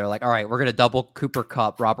game where they're like, all right, we're gonna double Cooper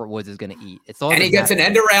Kupp. Robert Woods is gonna eat. And he gets an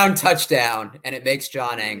end around touchdown, and it makes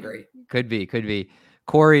John angry. Could be.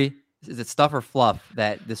 Corey, is it stuff or fluff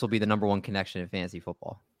that this will be the number one connection in fantasy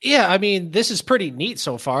football? Yeah, I mean, this is pretty neat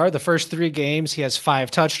so far. The first 3 games, he has 5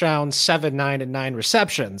 touchdowns, 7, 9, and 9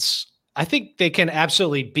 receptions. I think they can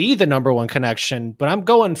absolutely be the number one connection, but I'm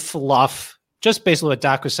going fluff. Just basically what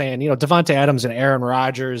Doc was saying, Devonta Adams and Aaron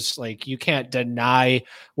Rodgers, like you can't deny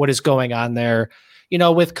what is going on there.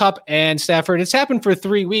 With Kupp and Stafford, it's happened for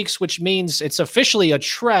 3 weeks, which means it's officially a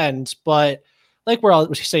trend, but like we're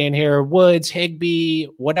all saying here, Woods, Higbee,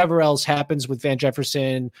 whatever else happens with Van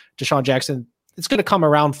Jefferson, Deshaun Jackson, it's going to come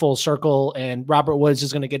around full circle, and Robert Woods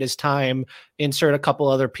is going to get his time, insert a couple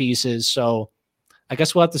other pieces. So I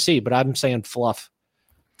guess we'll have to see, but I'm saying fluff.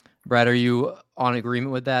 Brad, are you on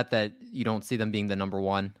agreement with that you don't see them being the number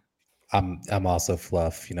one? I'm also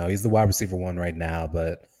fluff. He's the wide receiver 1 right now,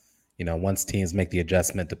 but once teams make the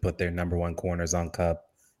adjustment to put their number 1 corners on Kupp,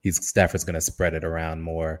 Stafford's going to spread it around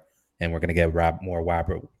more, and we're going to get more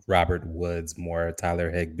Robert Woods, more Tyler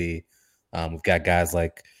Higbee. We've got guys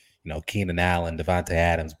like Keenan Allen, Devonta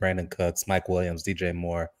Adams, Brandon Cooks, Mike Williams, DJ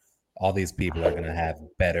Moore. All these people are going to have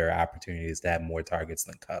better opportunities to have more targets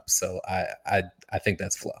than Kupp. So I think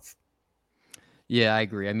that's fluff. Yeah, I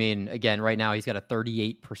agree. I mean, again, right now he's got a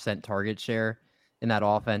 38% target share in that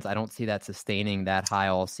offense. I don't see that sustaining that high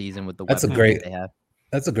all season with the weapons they have.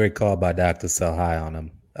 That's a great call by Doc to sell high on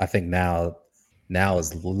him. I think now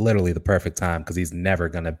is literally the perfect time because he's never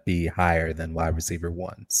going to be higher than wide receiver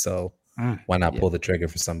 1. So why not pull the trigger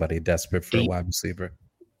for somebody desperate for a wide receiver?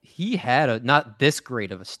 He had not this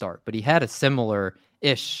great of a start, but he had a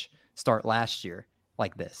similar-ish start last year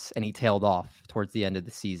like this, and he tailed off towards the end of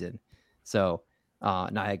the season. So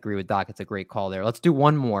and I agree with Doc. It's a great call there. Let's do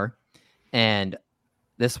one more. And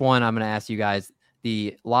this one, I'm going to ask you guys,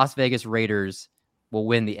 the Las Vegas Raiders will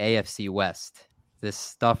win the AFC West. This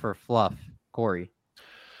stuff or fluff, Corey?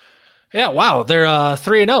 Yeah, wow. They're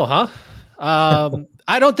 3-0, huh?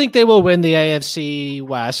 I don't think they will win the AFC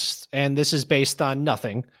West, and this is based on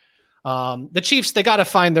nothing. The Chiefs, they got to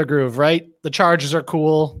find their groove, right? The Chargers are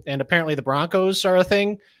cool, and apparently the Broncos are a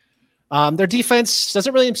thing. Their defense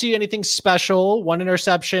doesn't really see anything special. 1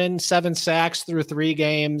 interception, 7 sacks through 3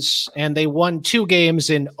 games, and they won 2 games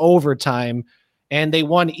in overtime, and they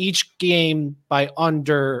won each game by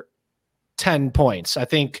under 10 points. I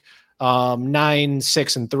think 9,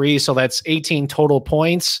 6, and 3, so that's 18 total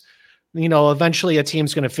points. Eventually a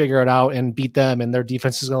team's going to figure it out and beat them, and their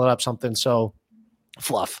defense is going to let up something. So,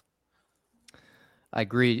 fluff. I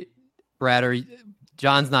agree. Brad,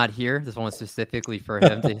 John's not here. This one was specifically for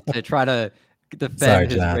him to try to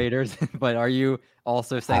defend his Raiders. But are you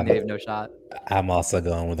also saying they have no shot? I'm also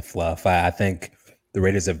going with the fluff. I think the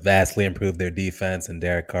Raiders have vastly improved their defense, and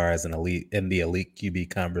Derek Carr is in the elite QB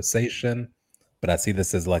conversation. But I see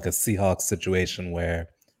this as like a Seahawks situation where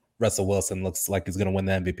Russell Wilson looks like he's going to win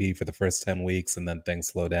the MVP for the first 10 weeks, and then things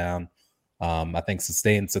slow down. I think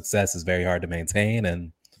sustained success is very hard to maintain,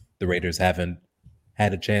 and the Raiders haven't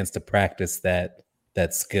had a chance to practice that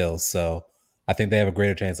skill. So I think they have a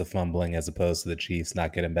greater chance of fumbling as opposed to the Chiefs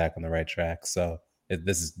not getting back on the right track. So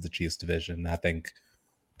this is the Chiefs division. I think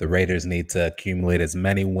the Raiders need to accumulate as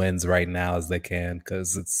many wins right now as they can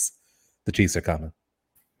because the Chiefs are coming.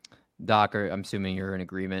 Doc, I'm assuming you're in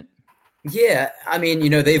agreement. Yeah, I mean,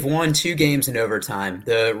 they've won 2 games in overtime.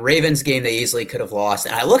 The Ravens game they easily could have lost.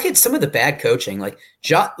 And I look at some of the bad coaching. Like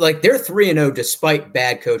they're 3-0 despite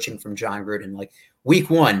bad coaching from John Gruden. Like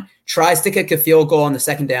week 1, tries to kick a field goal on the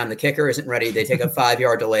second down. The kicker isn't ready. They take a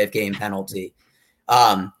 5-yard delay of game penalty.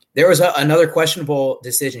 There was another questionable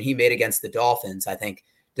decision he made against the Dolphins, I think,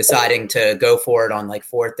 deciding to go for it on like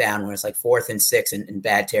 4th down when it's like 4th and 6 in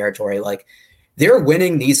bad territory. Like they're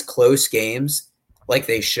winning these close games like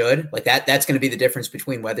they should. Like that's going to be the difference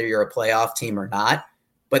between whether you're a playoff team or not.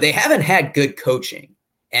 But they haven't had good coaching.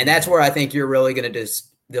 And that's where I think you're really going to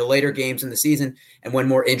the later games in the season and when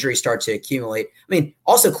more injuries start to accumulate. I mean,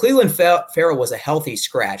 also Cleveland Farrell was a healthy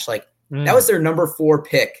scratch. Like That was their number 4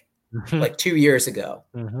 pick like 2 years ago.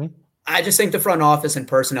 I just think the front office and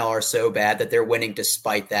personnel are so bad that they're winning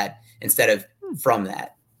despite that instead of from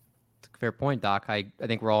that. Fair point, Doc. I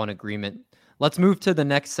think we're all in agreement. Let's move to the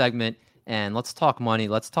next segment and let's talk money.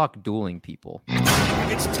 Let's talk dueling people.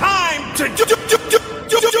 It's time to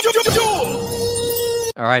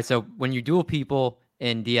duel! All right, so when you duel people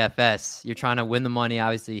in DFS, you're trying to win the money,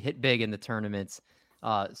 obviously hit big in the tournaments.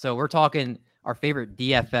 So we're talking our favorite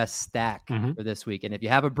DFS stack for this week. And if you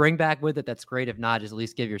have a bring back with it, that's great. If not, just at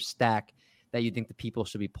least give your stack that you think the people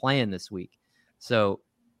should be playing this week. So,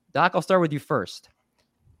 Doc, I'll start with you first.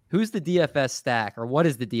 Who's the DFS stack, or what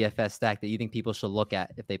is the DFS stack that you think people should look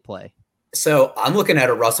at if they play? So I'm looking at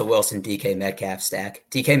a Russell Wilson, DK Metcalf stack.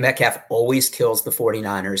 DK Metcalf always kills the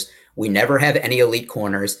 49ers. We never have any elite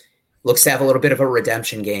corners. Looks to have a little bit of a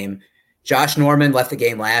redemption game. Josh Norman left the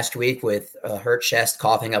game last week with a hurt chest,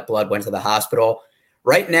 coughing up blood, went to the hospital.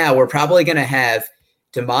 Right now, we're probably going to have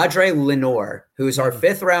Demadre Lenore, who's our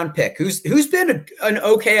 5th-round pick, who's been an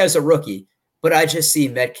okay as a rookie, but I just see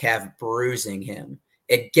Metcalf bruising him,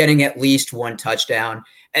 getting at least 1 touchdown.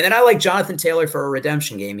 And then I like Jonathan Taylor for a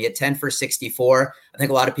redemption game. He had 10 for 64. I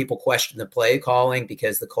think a lot of people question the play calling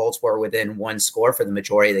because the Colts were within 1 score for the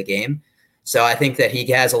majority of the game. So I think that he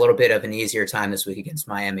has a little bit of an easier time this week against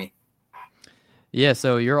Miami. Yeah,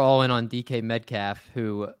 so you're all in on DK Metcalf,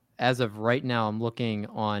 who, as of right now, I'm looking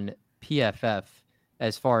on PFF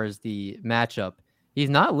as far as the matchup. He's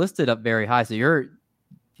not listed up very high, so you're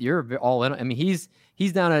all in. I mean, he's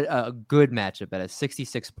down at a good matchup at a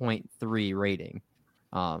 66.3 rating.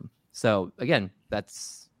 So again,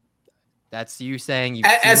 that's you saying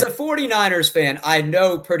as a 49ers fan, I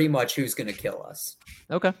know pretty much who's going to kill us.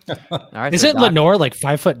 Okay, all right. Is it Lenore like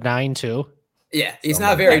 5'9" too? Yeah, he's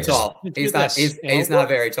not very tall. He's not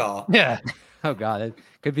very tall. Yeah. Oh God, it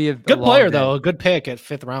could be a good player though, a good pick at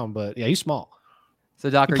 5th round, but yeah, he's small. So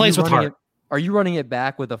Doc, he plays with heart. Are you running it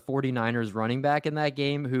back with a 49ers running back in that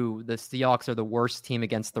game, who the Seahawks are the worst team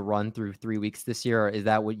against the run through 3 weeks this year? Or is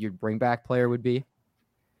that what your bring back player would be?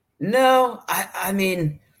 No, I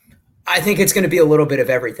mean, I think it's going to be a little bit of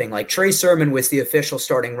everything. Like Trey Sermon was the official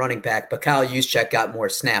starting running back, but Kyle Juszczyk got more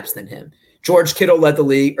snaps than him. George Kittle led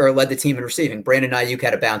the team in receiving. Brandon Ayuk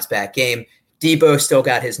had a bounce back game. Debo still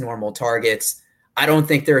got his normal targets. I don't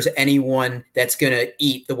think there's anyone that's going to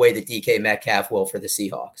eat the way that DK Metcalf will for the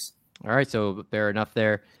Seahawks. All right, so fair enough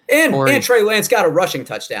there. And Trey Lance got a rushing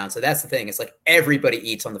touchdown, so that's the thing. It's like everybody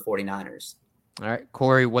eats on the 49ers. All right,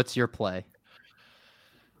 Corey, what's your play?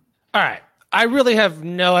 All right. I really have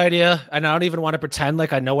no idea, and I don't even want to pretend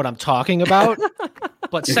like I know what I'm talking about.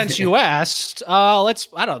 But since you asked, I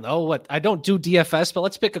don't know what, I don't do DFS, but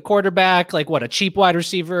let's pick a quarterback, like a cheap wide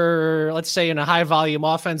receiver, let's say in a high volume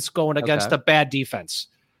offense going against a bad defense.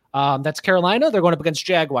 That's Carolina. They're going up against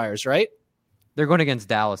Jaguars, right? They're going against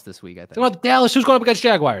Dallas this week, I think. They're going Dallas. Who's going up against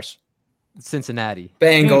Jaguars? Cincinnati.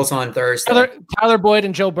 Bengals on Thursday. Tyler Boyd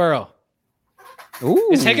and Joe Burrow. Ooh.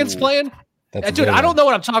 Is Higgins playing? Dude, I don't know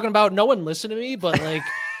what I'm talking about. No one listen to me, but like,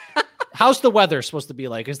 how's the weather supposed to be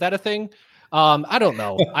like? Is that a thing? I don't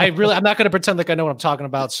know. I'm not going to pretend like I know what I'm talking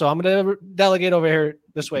about. So I'm going to delegate over here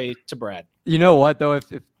this way to Brad. You know what though? If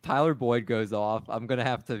Tyler Boyd goes off, I'm going to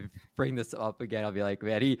have to bring this up again. I'll be like,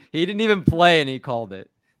 man, he didn't even play and he called it.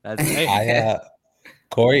 That's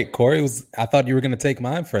Corey was. I thought you were going to take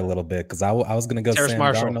mine for a little bit because I was going to go Terrace Sam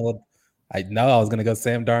Marshall. Darnold. I was going to go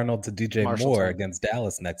Sam Darnold to DJ Moore against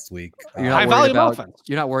Dallas next week. You're not worried about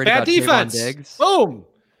defense. Trayvon Diggs? Boom.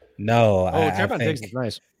 No, Trayvon Diggs is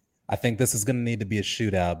nice. I think this is going to need to be a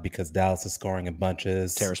shootout because Dallas is scoring in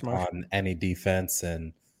bunches on any defense,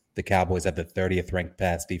 and the Cowboys have the 30th ranked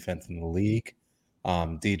pass defense in the league.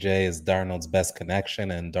 DJ is Darnold's best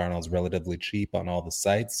connection, and Darnold's relatively cheap on all the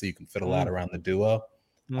sites, so you can fit a lot around the duo.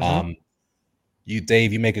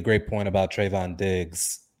 Dave, you make a great point about Trayvon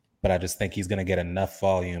Diggs, but I just think he's going to get enough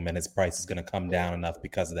volume, and his price is going to come down enough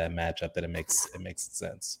because of that matchup that it makes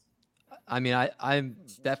sense. I mean, I'm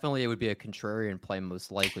definitely, it would be a contrarian play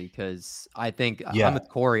most likely because I think I'm with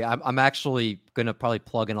Corey. I'm actually going to probably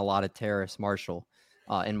plug in a lot of Terrace Marshall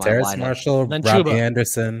in my lineup. Terrace Marshall, Robbie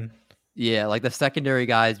Anderson. Yeah, like the secondary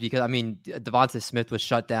guys, because I mean, Devonta Smith was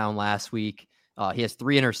shut down last week. He has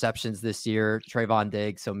 3 interceptions this year, Trayvon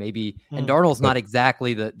Diggs. So maybe, and Darnold's not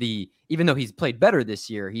exactly the even though he's played better this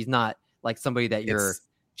year, he's not like somebody that you're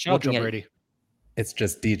looking at. Brady. It's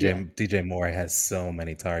just DJ Moore has so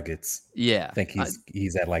many targets. Yeah. I think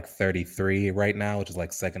he's at like 33 right now, which is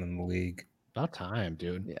like second in the league. About time,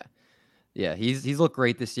 dude. Yeah. Yeah, he's looked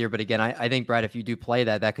great this year. But again, I think, Brad, if you do play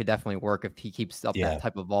that could definitely work if he keeps up that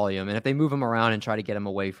type of volume. And if they move him around and try to get him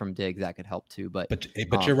away from Diggs, that could help too. But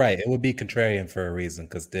you're right. It would be contrarian for a reason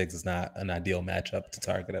because Diggs is not an ideal matchup to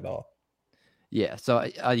target at all. Yeah. So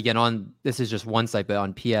again, this is just one site, but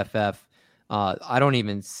on PFF, I don't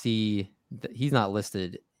even see that he's not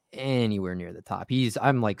listed anywhere near the top.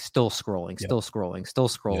 I'm like still scrolling.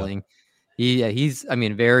 Yep. He's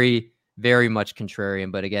very, very much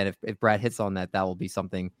contrarian. But again, if Brad hits on that will be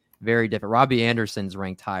something very different. Robbie Anderson's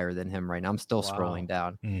ranked higher than him right now. I'm still scrolling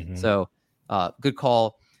down. Mm-hmm. So good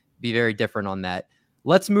call. Be very different on that.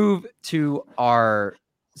 Let's move to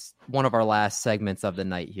one of our last segments of the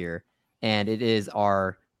night here. And it is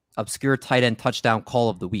our obscure tight end touchdown call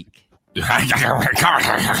of the week. I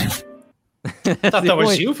thought that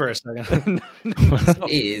was you for a second.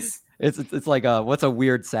 Jeez. It's like what's a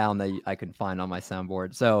weird sound that I can find on my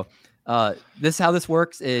soundboard. So how this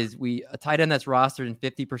works is a tight end that's rostered in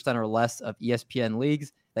 50% or less of ESPN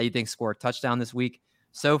leagues that you think score a touchdown this week.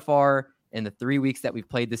 So far in the 3 weeks that we've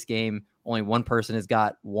played this game, only one person has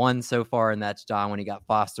got one so far, and that's John when he got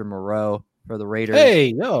Foster Moreau for the Raiders.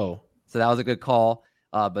 Hey, no. So that was a good call.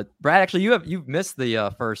 But Brad, actually, you've missed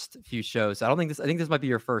the first few shows. So I think this might be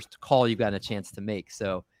your first call you've gotten a chance to make.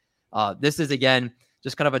 So this is, again,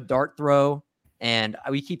 just kind of a dart throw. And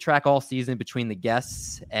we keep track all season between the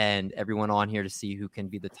guests and everyone on here to see who can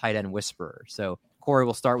be the tight end whisperer. So Corey,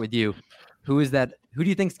 we'll start with you. Who is that? Who do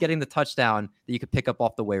you think is getting the touchdown that you could pick up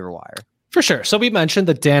off the waiver wire? For sure. So we mentioned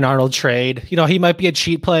the Dan Arnold trade. He might be a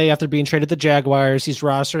cheat play after being traded to the Jaguars. He's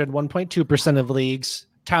rostered at 1.2% of leagues.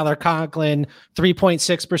 Tyler Conklin,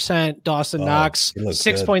 3.6%. Dawson Knox,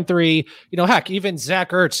 6.3%. Heck, even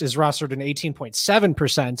Zach Ertz is rostered in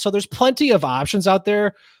 18.7%. So there's plenty of options out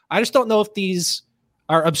there. I just don't know if these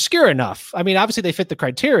are obscure enough. I mean, obviously they fit the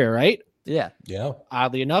criteria, right? Yeah.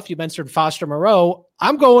 Oddly enough, you mentioned Foster Moreau.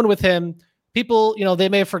 I'm going with him. People, they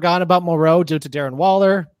may have forgotten about Moreau due to Darren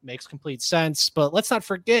Waller. Makes complete sense. But let's not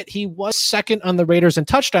forget, he was second on the Raiders in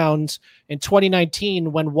touchdowns in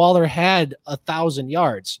 2019 when Waller had 1,000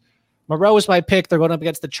 yards. Moreau is my pick. They're going up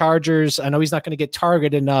against the Chargers. I know he's not going to get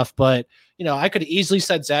targeted enough, but, I could easily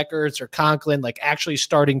set Zach Ertz or Conklin, like actually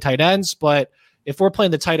starting tight ends. But if we're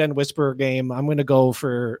playing the tight end whisperer game, I'm going to go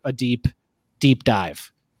for a deep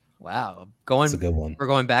dive. Wow. That's a good one. We're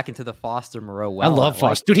going back into the Foster Moreau. I love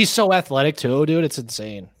Foster. Dude, he's so athletic too, dude. It's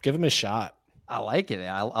insane. Give him a shot. I like it.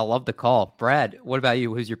 I love the call. Brad, what about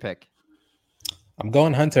you? Who's your pick? I'm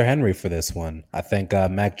going Hunter Henry for this one. I think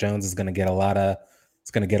Mac Jones is going to get a lot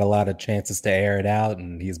of chances to air it out,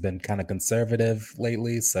 and he's been kind of conservative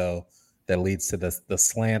lately. So that leads to the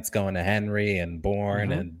slants going to Henry and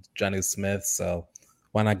Bourne and Jonnu Smith. So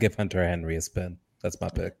why not give Hunter Henry a spin? That's my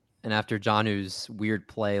pick. And after Jonnu's weird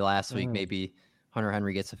play last week, maybe Hunter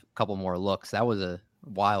Henry gets a couple more looks. That was a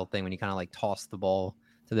wild thing when he kind of like tossed the ball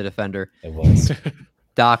to the defender. It was.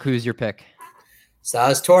 Doc, who's your pick? So I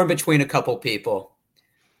was torn between a couple people,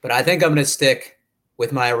 but I think I'm going to stick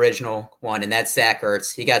with my original one, and that's Zach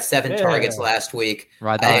Ertz. He got 7 targets last week.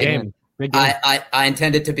 Right, that game. I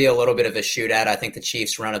intended to be a little bit of a shootout. I think the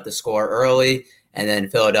Chiefs run up the score early, and then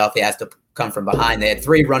Philadelphia has to come from behind. They had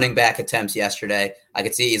 3 running back attempts yesterday. I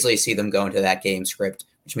could easily see them going to that game script,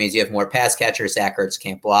 which means you have more pass catchers. Zach Ertz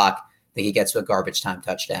can't block. I think he gets to a garbage time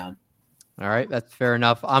touchdown. All right, that's fair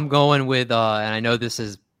enough. I'm going with, and I know this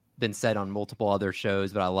has been said on multiple other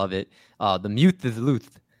shows, but I love it. The Muth is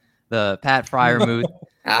Luth, the Pat Freiermuth.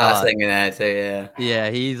 I was thinking that too, yeah. Yeah,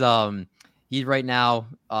 he's right now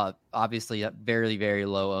obviously very, very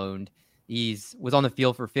low owned. Was on the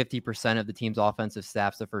field for 50% of the team's offensive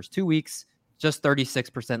snaps the first 2 weeks, just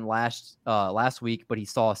 36% last week, but he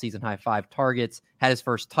saw a season high 5 targets, had his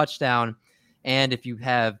first touchdown. And if you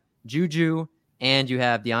have Juju and you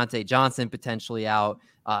have Deontay Johnson potentially out,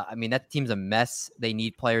 that team's a mess. They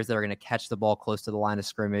need players that are going to catch the ball close to the line of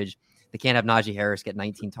scrimmage. They can't have Najee Harris get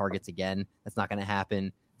 19 targets again. That's not going to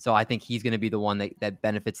happen. So I think he's going to be the one that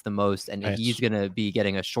benefits the most, and he's going to be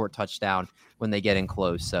getting a short touchdown when they get in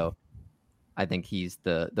close. So I think he's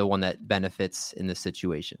the one that benefits in this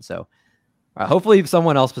situation. So hopefully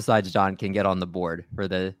someone else besides John can get on the board for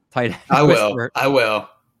the tight end. I will.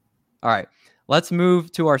 All right. Let's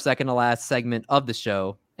move to our second to last segment of the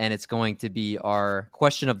show, and it's going to be our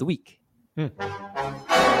question of the week.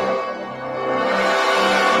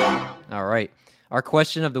 All right. Our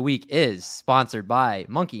question of the week is sponsored by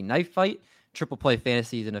Monkey Knife Fight. Triple Play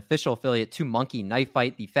Fantasy is an official affiliate to Monkey Knife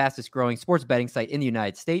Fight, the fastest growing sports betting site in the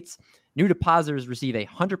United States. New depositors receive a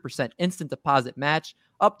 100% instant deposit match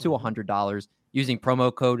up to $100 using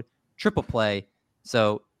promo code Triple Play.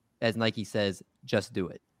 So, as Nike says, just do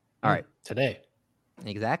it. All right. Today.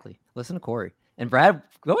 Exactly. Listen to Corey and Brad.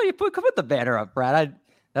 Come put the banner up, Brad.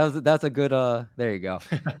 That's a good. There you go.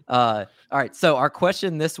 All right. So our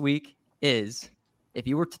question this week is: if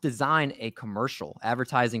you were to design a commercial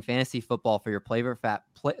advertising fantasy football for your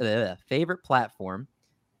favorite platform,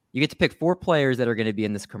 you get to pick 4 players that are going to be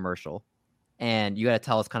in this commercial, and you got to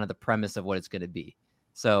tell us kind of the premise of what it's going to be.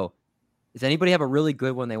 So, does anybody have a really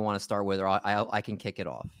good one they want to start with, or I can kick it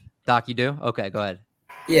off? Doc, you do? Okay, go ahead.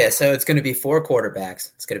 Yeah, so it's going to be 4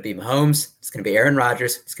 quarterbacks. It's going to be Mahomes. It's going to be Aaron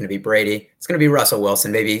Rodgers. It's going to be Brady. It's going to be Russell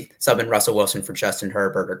Wilson, maybe subbing Russell Wilson for Justin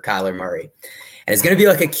Herbert or Kyler Murray. And it's going to be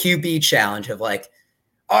like a QB challenge of like,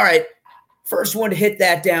 all right, first one to hit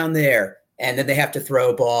that down there. And then they have to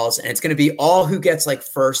throw balls. And it's going to be all who gets like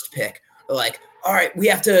first pick. Like, all right, we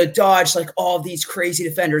have to dodge like all of these crazy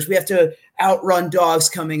defenders. We have to outrun dogs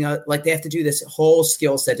coming up. Like they have to do this whole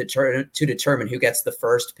skill set to determine who gets the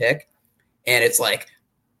first pick. And it's like,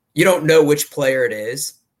 you don't know which player it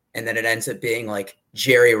is. And then it ends up being like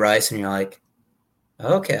Jerry Rice. And you're like,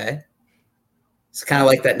 okay. It's kind of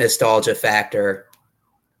like that nostalgia factor.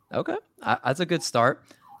 Okay. That's a good start.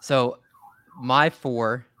 So my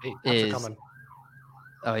 4 is,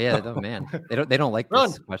 oh yeah. Oh man. They don't like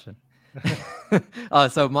this question.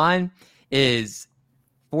 So mine is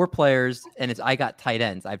 4 players and I got tight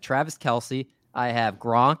ends. I have Travis Kelce, I have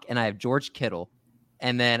Gronk, and I have George Kittle.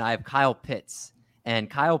 And then I have Kyle Pitts.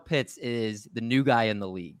 And Kyle Pitts is the new guy in the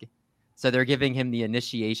league. So they're giving him the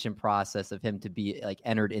initiation process of him to be like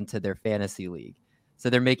entered into their fantasy league.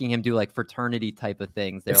 So they're making him do like fraternity type of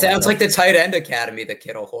things. It sounds like the tight end academy, the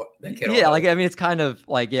Kittle. Yeah, like I mean, it's kind of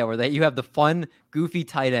like where you have the fun, goofy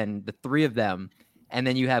tight end, the 3 of them, and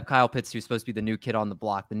then you have Kyle Pitts, who's supposed to be the new kid on the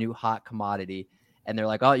block, the new hot commodity. And they're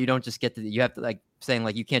like, oh, you don't just get to, you have to like saying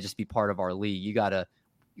like you can't just be part of our league. You gotta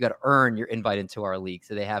earn your invite into our league.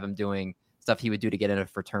 So they have him doing stuff he would do to get in a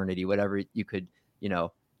fraternity, whatever you could,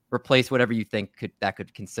 replace whatever you think that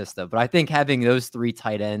could consist of. But I think having those 3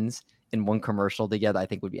 tight ends in one commercial together, I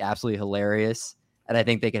think would be absolutely hilarious. And I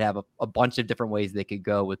think they could have a bunch of different ways they could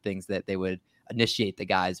go with things that they would initiate the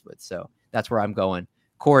guys with. So that's where I'm going.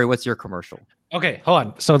 Corey, what's your commercial? Okay, hold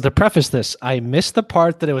on. So to preface this, I missed the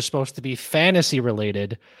part that it was supposed to be fantasy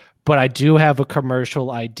related, but I do have a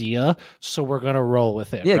commercial idea. So we're going to roll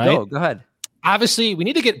with it. Yeah, right? Go ahead. Obviously, we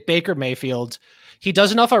need to get Baker Mayfield. He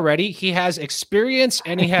does enough already. He has experience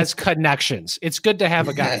and he has connections. It's good to have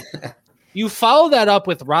a guy. You follow that up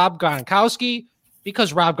with Rob Gronkowski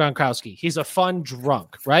because Rob Gronkowski, he's a fun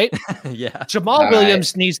drunk, right? Yeah. Jamal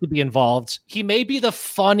Williams needs to be involved. He may be the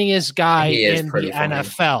funniest guy in the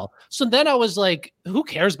NFL. So then I was like, who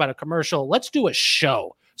cares about a commercial? Let's do a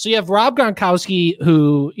show. So you have Rob Gronkowski,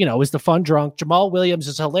 who, is the fun drunk. Jamal Williams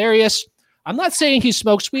is hilarious. I'm not saying he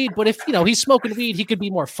smokes weed, but if he's smoking weed, he could be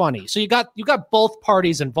more funny. So you got both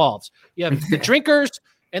parties involved. You have the drinkers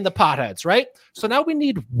and the potheads, right? So now we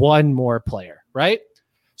need one more player, right?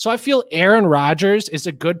 So I feel Aaron Rodgers is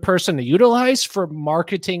a good person to utilize for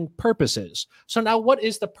marketing purposes. So now what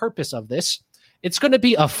is the purpose of this? It's going to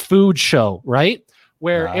be a food show, right?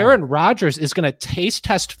 Where Aaron Rodgers is going to taste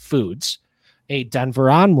test foods, a Denver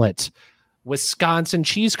omelet, Wisconsin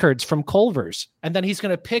cheese curds from Culver's. And then he's going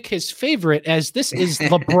to pick his favorite as this is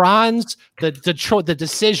LeBron's, the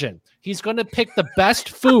decision. He's going to pick the best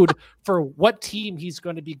food for what team he's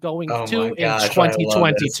going to be going to in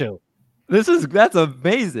 2022. That's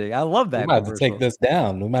amazing. I love that. We might have to take this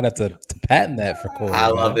down. We might have to patent that for Corey. I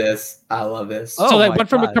love this. So that went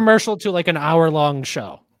from a commercial to like an hour-long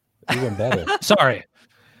show. Even better. Sorry.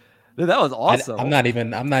 Dude, that was awesome. I'm not even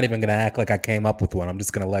gonna act like I came up with one. I'm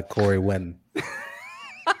just gonna let Corey win.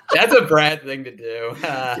 That's a Brad thing to do.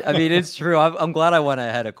 I mean, it's true. I'm glad I went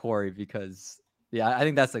ahead of Corey because, I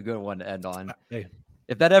think that's a good one to end on. Hey.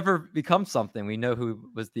 If that ever becomes something, we know who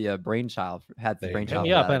was the brainchild. Had the brainchild.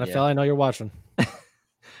 Hit me up, NFL. I know you're watching.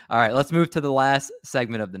 All right, let's move to the last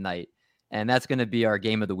segment of the night, and that's going to be our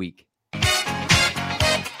game of the week.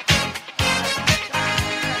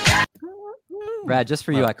 Brad, just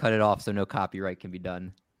for you, I cut it off so no copyright can be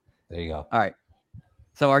done. There you go. All right.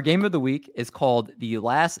 So our game of the week is called the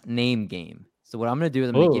last name game. So what I'm going to do is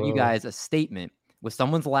I'm going to give you guys a statement with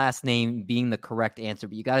someone's last name being the correct answer,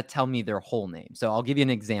 but you got to tell me their whole name. So I'll give you an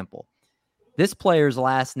example. This player's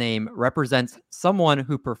last name represents someone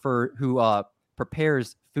who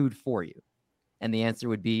prepares food for you. And the answer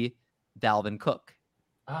would be Dalvin Cook.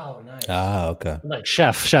 Oh, nice. Okay. Like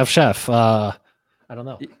chef. I don't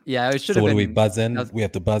know. Yeah, it should have been. So do we buzz in? We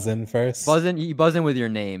have to buzz in first? You buzz in with your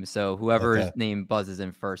name. So whoever's name buzzes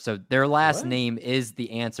in first. So their last name is the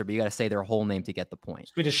answer, but you got to say their whole name to get the point.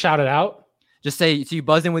 So we just shout it out? Just say, so you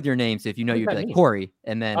buzz in with your name. So if you know, you'd be like Corey,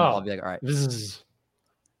 and then I'll be like, all right.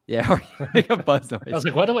 Yeah, or make a buzz noise. I was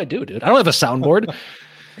like, what do I do, dude? I don't have a soundboard.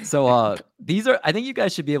 So these are, I think you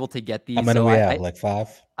guys should be able to get these. How many so we have? Like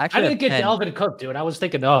 5? I didn't get Dalvin Cook, dude. I was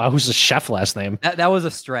thinking, who's the chef last name? That was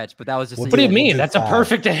a stretch, but that was just. What do you mean? That's a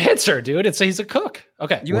perfect answer, dude. He's a cook.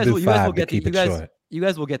 Okay, you guys will get these. You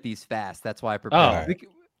guys will get these fast. That's why I prepared. Right.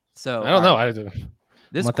 So I don't know.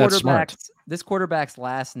 This quarterback's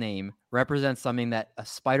last name represents something that a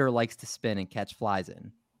spider likes to spin and catch flies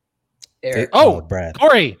in. Eric. Brad.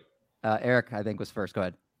 Corey. Eric, I think, was first. Go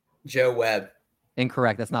ahead. Joe Webb.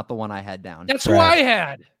 Incorrect. That's not the one I had down. That's who I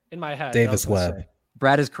had in my head. Davis Webb.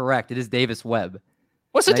 Brad is correct. It is Davis Webb.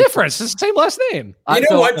 What's the difference? It's the same last name. You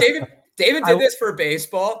know what? David did this for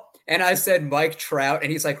baseball, and I said Mike Trout,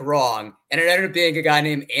 and he's like, wrong. And it ended up being a guy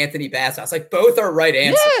named Anthony Bass. I was like, both are right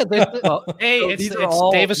answers. Yeah. It's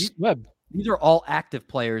Davis Webb. These are all active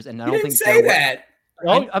players, and I don't think say that.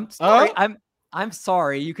 I'm sorry. I'm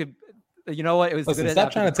sorry. You could. You know what? It was. Listen,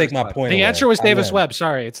 stop trying to take my point. The answer was Davis Webb.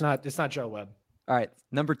 Sorry, it's not Joe Webb. All right,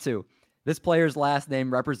 number 2. This player's last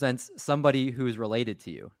name represents somebody who is related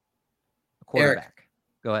to you. A quarterback. Eric.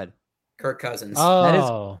 Go ahead. Kirk Cousins.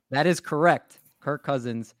 Oh, that is correct. Kirk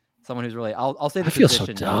Cousins, someone who's related. I'll say the I feel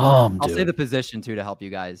position. so dumb, I'll dude. say the position too to help you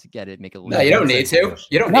guys get it. Make it. No, you don't need to.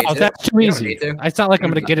 You don't need to. That's too easy. It's not like I'm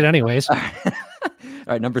going to get it anyways. All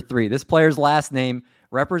right, number 3. This player's last name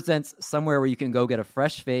represents somewhere where you can go get a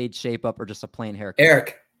fresh fade, shape up, or just a plain haircut.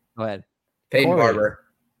 Eric. Go ahead. Peyton Corey. Barber.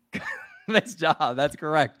 Nice job. That's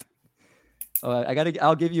correct.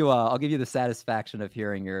 I'll give you the satisfaction of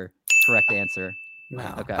hearing your correct answer.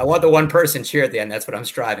 Wow. Okay. I want the one person cheer at the end. That's what I'm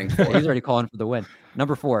striving for. He's already calling for the win.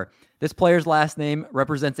 Number 4. This player's last name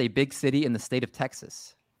represents a big city in the state of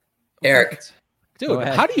Texas. Eric. Dude,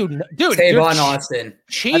 how do you know? Dude, Tavon Austin.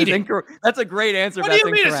 Cheating. That's a great answer. What That's do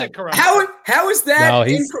you mean incorrect. it's incorrect? How is that? No,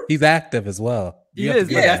 he's active as well. He is,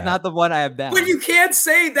 but that's not the one I have down. But you can't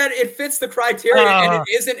say that it fits the criteria and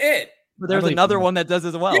it isn't it. But there's another one that does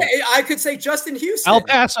as well. Yeah, I could say Justin Houston. El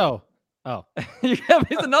Paso. Oh,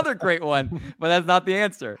 it's another great one, but that's not the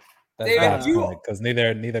answer. Because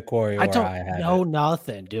neither Corey or I had know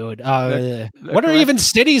nothing, dude. What are even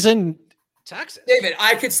cities in Texas? David,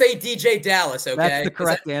 I could say DJ Dallas. Okay, that's the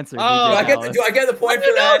correct answer. Do I get the point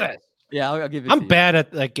for that? Yeah, I'll give it. I'm bad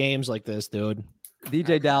at games like this, dude.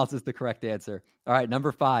 DJ Dallas is the correct answer. All right,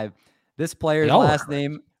 number 5. This player's last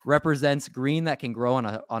name represents green that can grow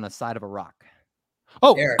on a side of a rock.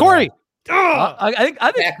 Oh, Eric. Corey. I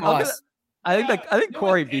think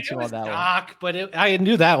Corey beat you on that Doc, one. But I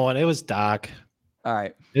knew that one. It was Doc. All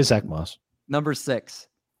right. It's Zach Moss. Number 6.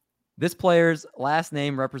 This player's last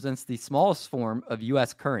name represents the smallest form of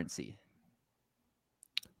U.S. currency.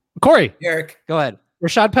 Corey. Eric. Go ahead.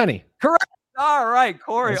 Rashad Penny. Correct. All right,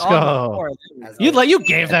 Corey. Let's go. You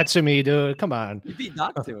gave that to me, dude. Come on. You beat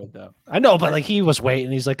Doc to it, though. I know, but he was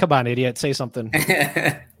waiting. He's like, come on, idiot. Say something.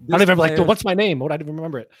 I don't even what's my name? What? I didn't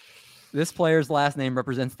remember it. This player's last name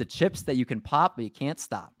represents the chips that you can pop, but you can't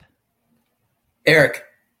stop. Eric.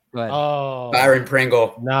 Go ahead. Oh, Byron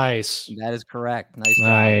Pringle. Nice. That is correct. Nice.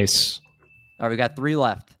 Nice. All right, we got 3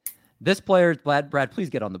 left. This player's Brad, please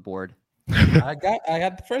get on the board. I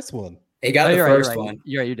got the first one. He got the first one.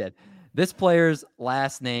 You're right, you did. This player's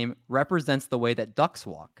last name represents the way that ducks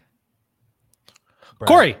walk. Brad.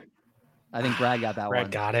 Corey. I think Brad got that one.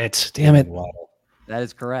 Brad got it. Damn it. Wow. That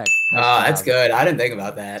is correct. That's good. I didn't think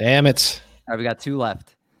about that. Damn it. All right, we got 2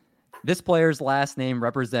 left. This player's last name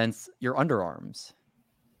represents your underarms.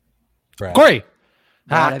 Brad. Corey.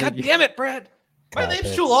 Brad, God damn it, Brad. My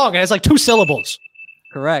name's too long. It has like 2 syllables.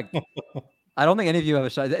 Correct. I don't think any of you have a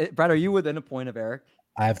shot. Brad, are you within a point of Eric?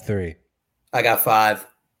 I have 3. I got 5.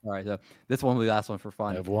 All right, so this one will be the last one for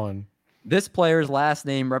fun. I have 1. This player's last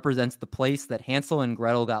name represents the place that Hansel and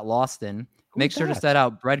Gretel got lost in. Make sure to set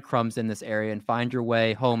out breadcrumbs in this area and find your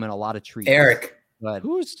way home in a lot of trees. Eric.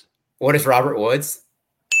 What is Robert Woods?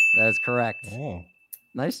 That is correct. Oh.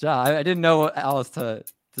 Nice job. I didn't know Alice to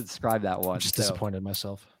describe that one. I'm just disappointed in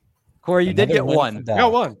myself. Corey, you did get 1. I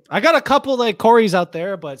got 1. I got a couple like Corey's out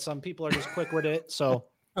there, but some people are just quick with it. So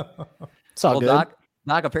it's all good.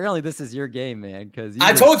 Doc, apparently this is your game, man. Because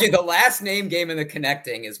I told you the last name game in the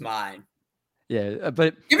connecting is mine. Yeah,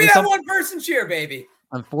 but give me that one person cheer, baby.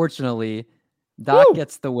 Unfortunately, Doc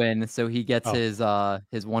gets the win, so he gets his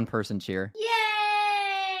one person cheer.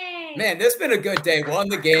 Yay! Man, this has been a good day. Won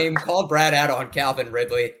the game. Called Brad out on Calvin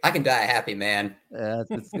Ridley. I can die a happy man.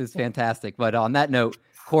 It's fantastic. But on that note,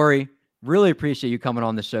 Corey, really appreciate you coming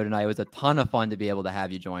on the show tonight. It was a ton of fun to be able to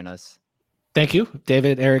have you join us. Thank you,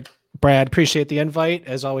 David, Eric, Brad. Appreciate the invite.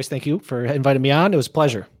 As always, thank you for inviting me on. It was a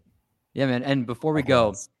pleasure. Yeah, man. And before we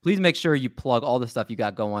go, please make sure you plug all the stuff you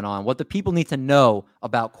got going on. What the people need to know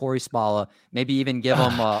about Corey Spalla. Maybe even give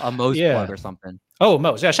them a Moe's plug or something. Oh,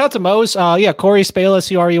 Moe's. Yeah, shout out to Moe's. Yeah, Corey Spalla,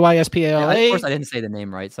 Cruyspala. Yeah, of course, I didn't say the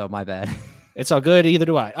name right, so my bad. It's all good. Either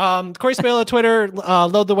do I. Corey Spalla, Twitter,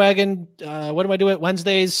 Load the Wagon. What do I do it?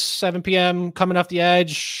 Wednesdays, 7 p.m. Coming Off the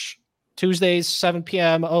Edge. Tuesdays, 7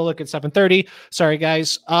 p.m. Oh, look, it's 7:30. Sorry,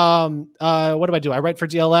 guys. What do I do? I write for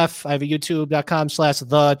DLF. I have a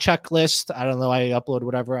youtube.com/thechecklist. I don't know. I upload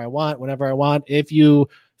whatever I want, whenever I want. If you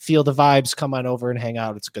feel the vibes, come on over and hang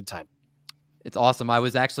out. It's a good time. It's awesome. I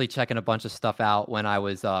was actually checking a bunch of stuff out when I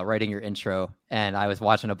was writing your intro, and I was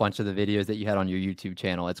watching a bunch of the videos that you had on your YouTube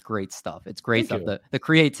channel. It's great stuff. It's great stuff. The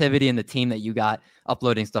creativity and the team that you got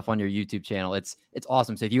uploading stuff on your YouTube channel. It's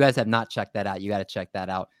awesome. So if you guys have not checked that out, you got to check that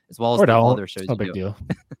out as well as all their shows. No big deal.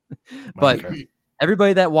 But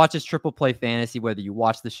everybody that watches Triple Play Fantasy, whether you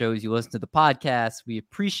watch the shows, you listen to the podcast, we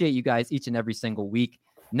appreciate you guys each and every single week.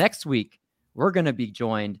 Next week, we're going to be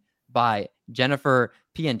joined by Jennifer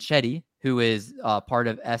Pianchetti, who is part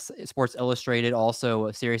of Sports Illustrated, also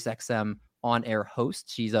a SiriusXM on-air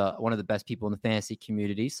host. She's one of the best people in the fantasy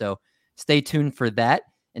community. So stay tuned for that.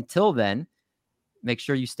 Until then, make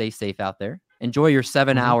sure you stay safe out there. Enjoy your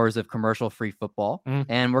 7 hours of commercial-free football.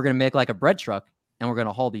 And we're going to make like a bread truck, and we're going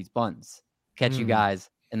to haul these buns. Catch you guys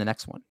in the next one.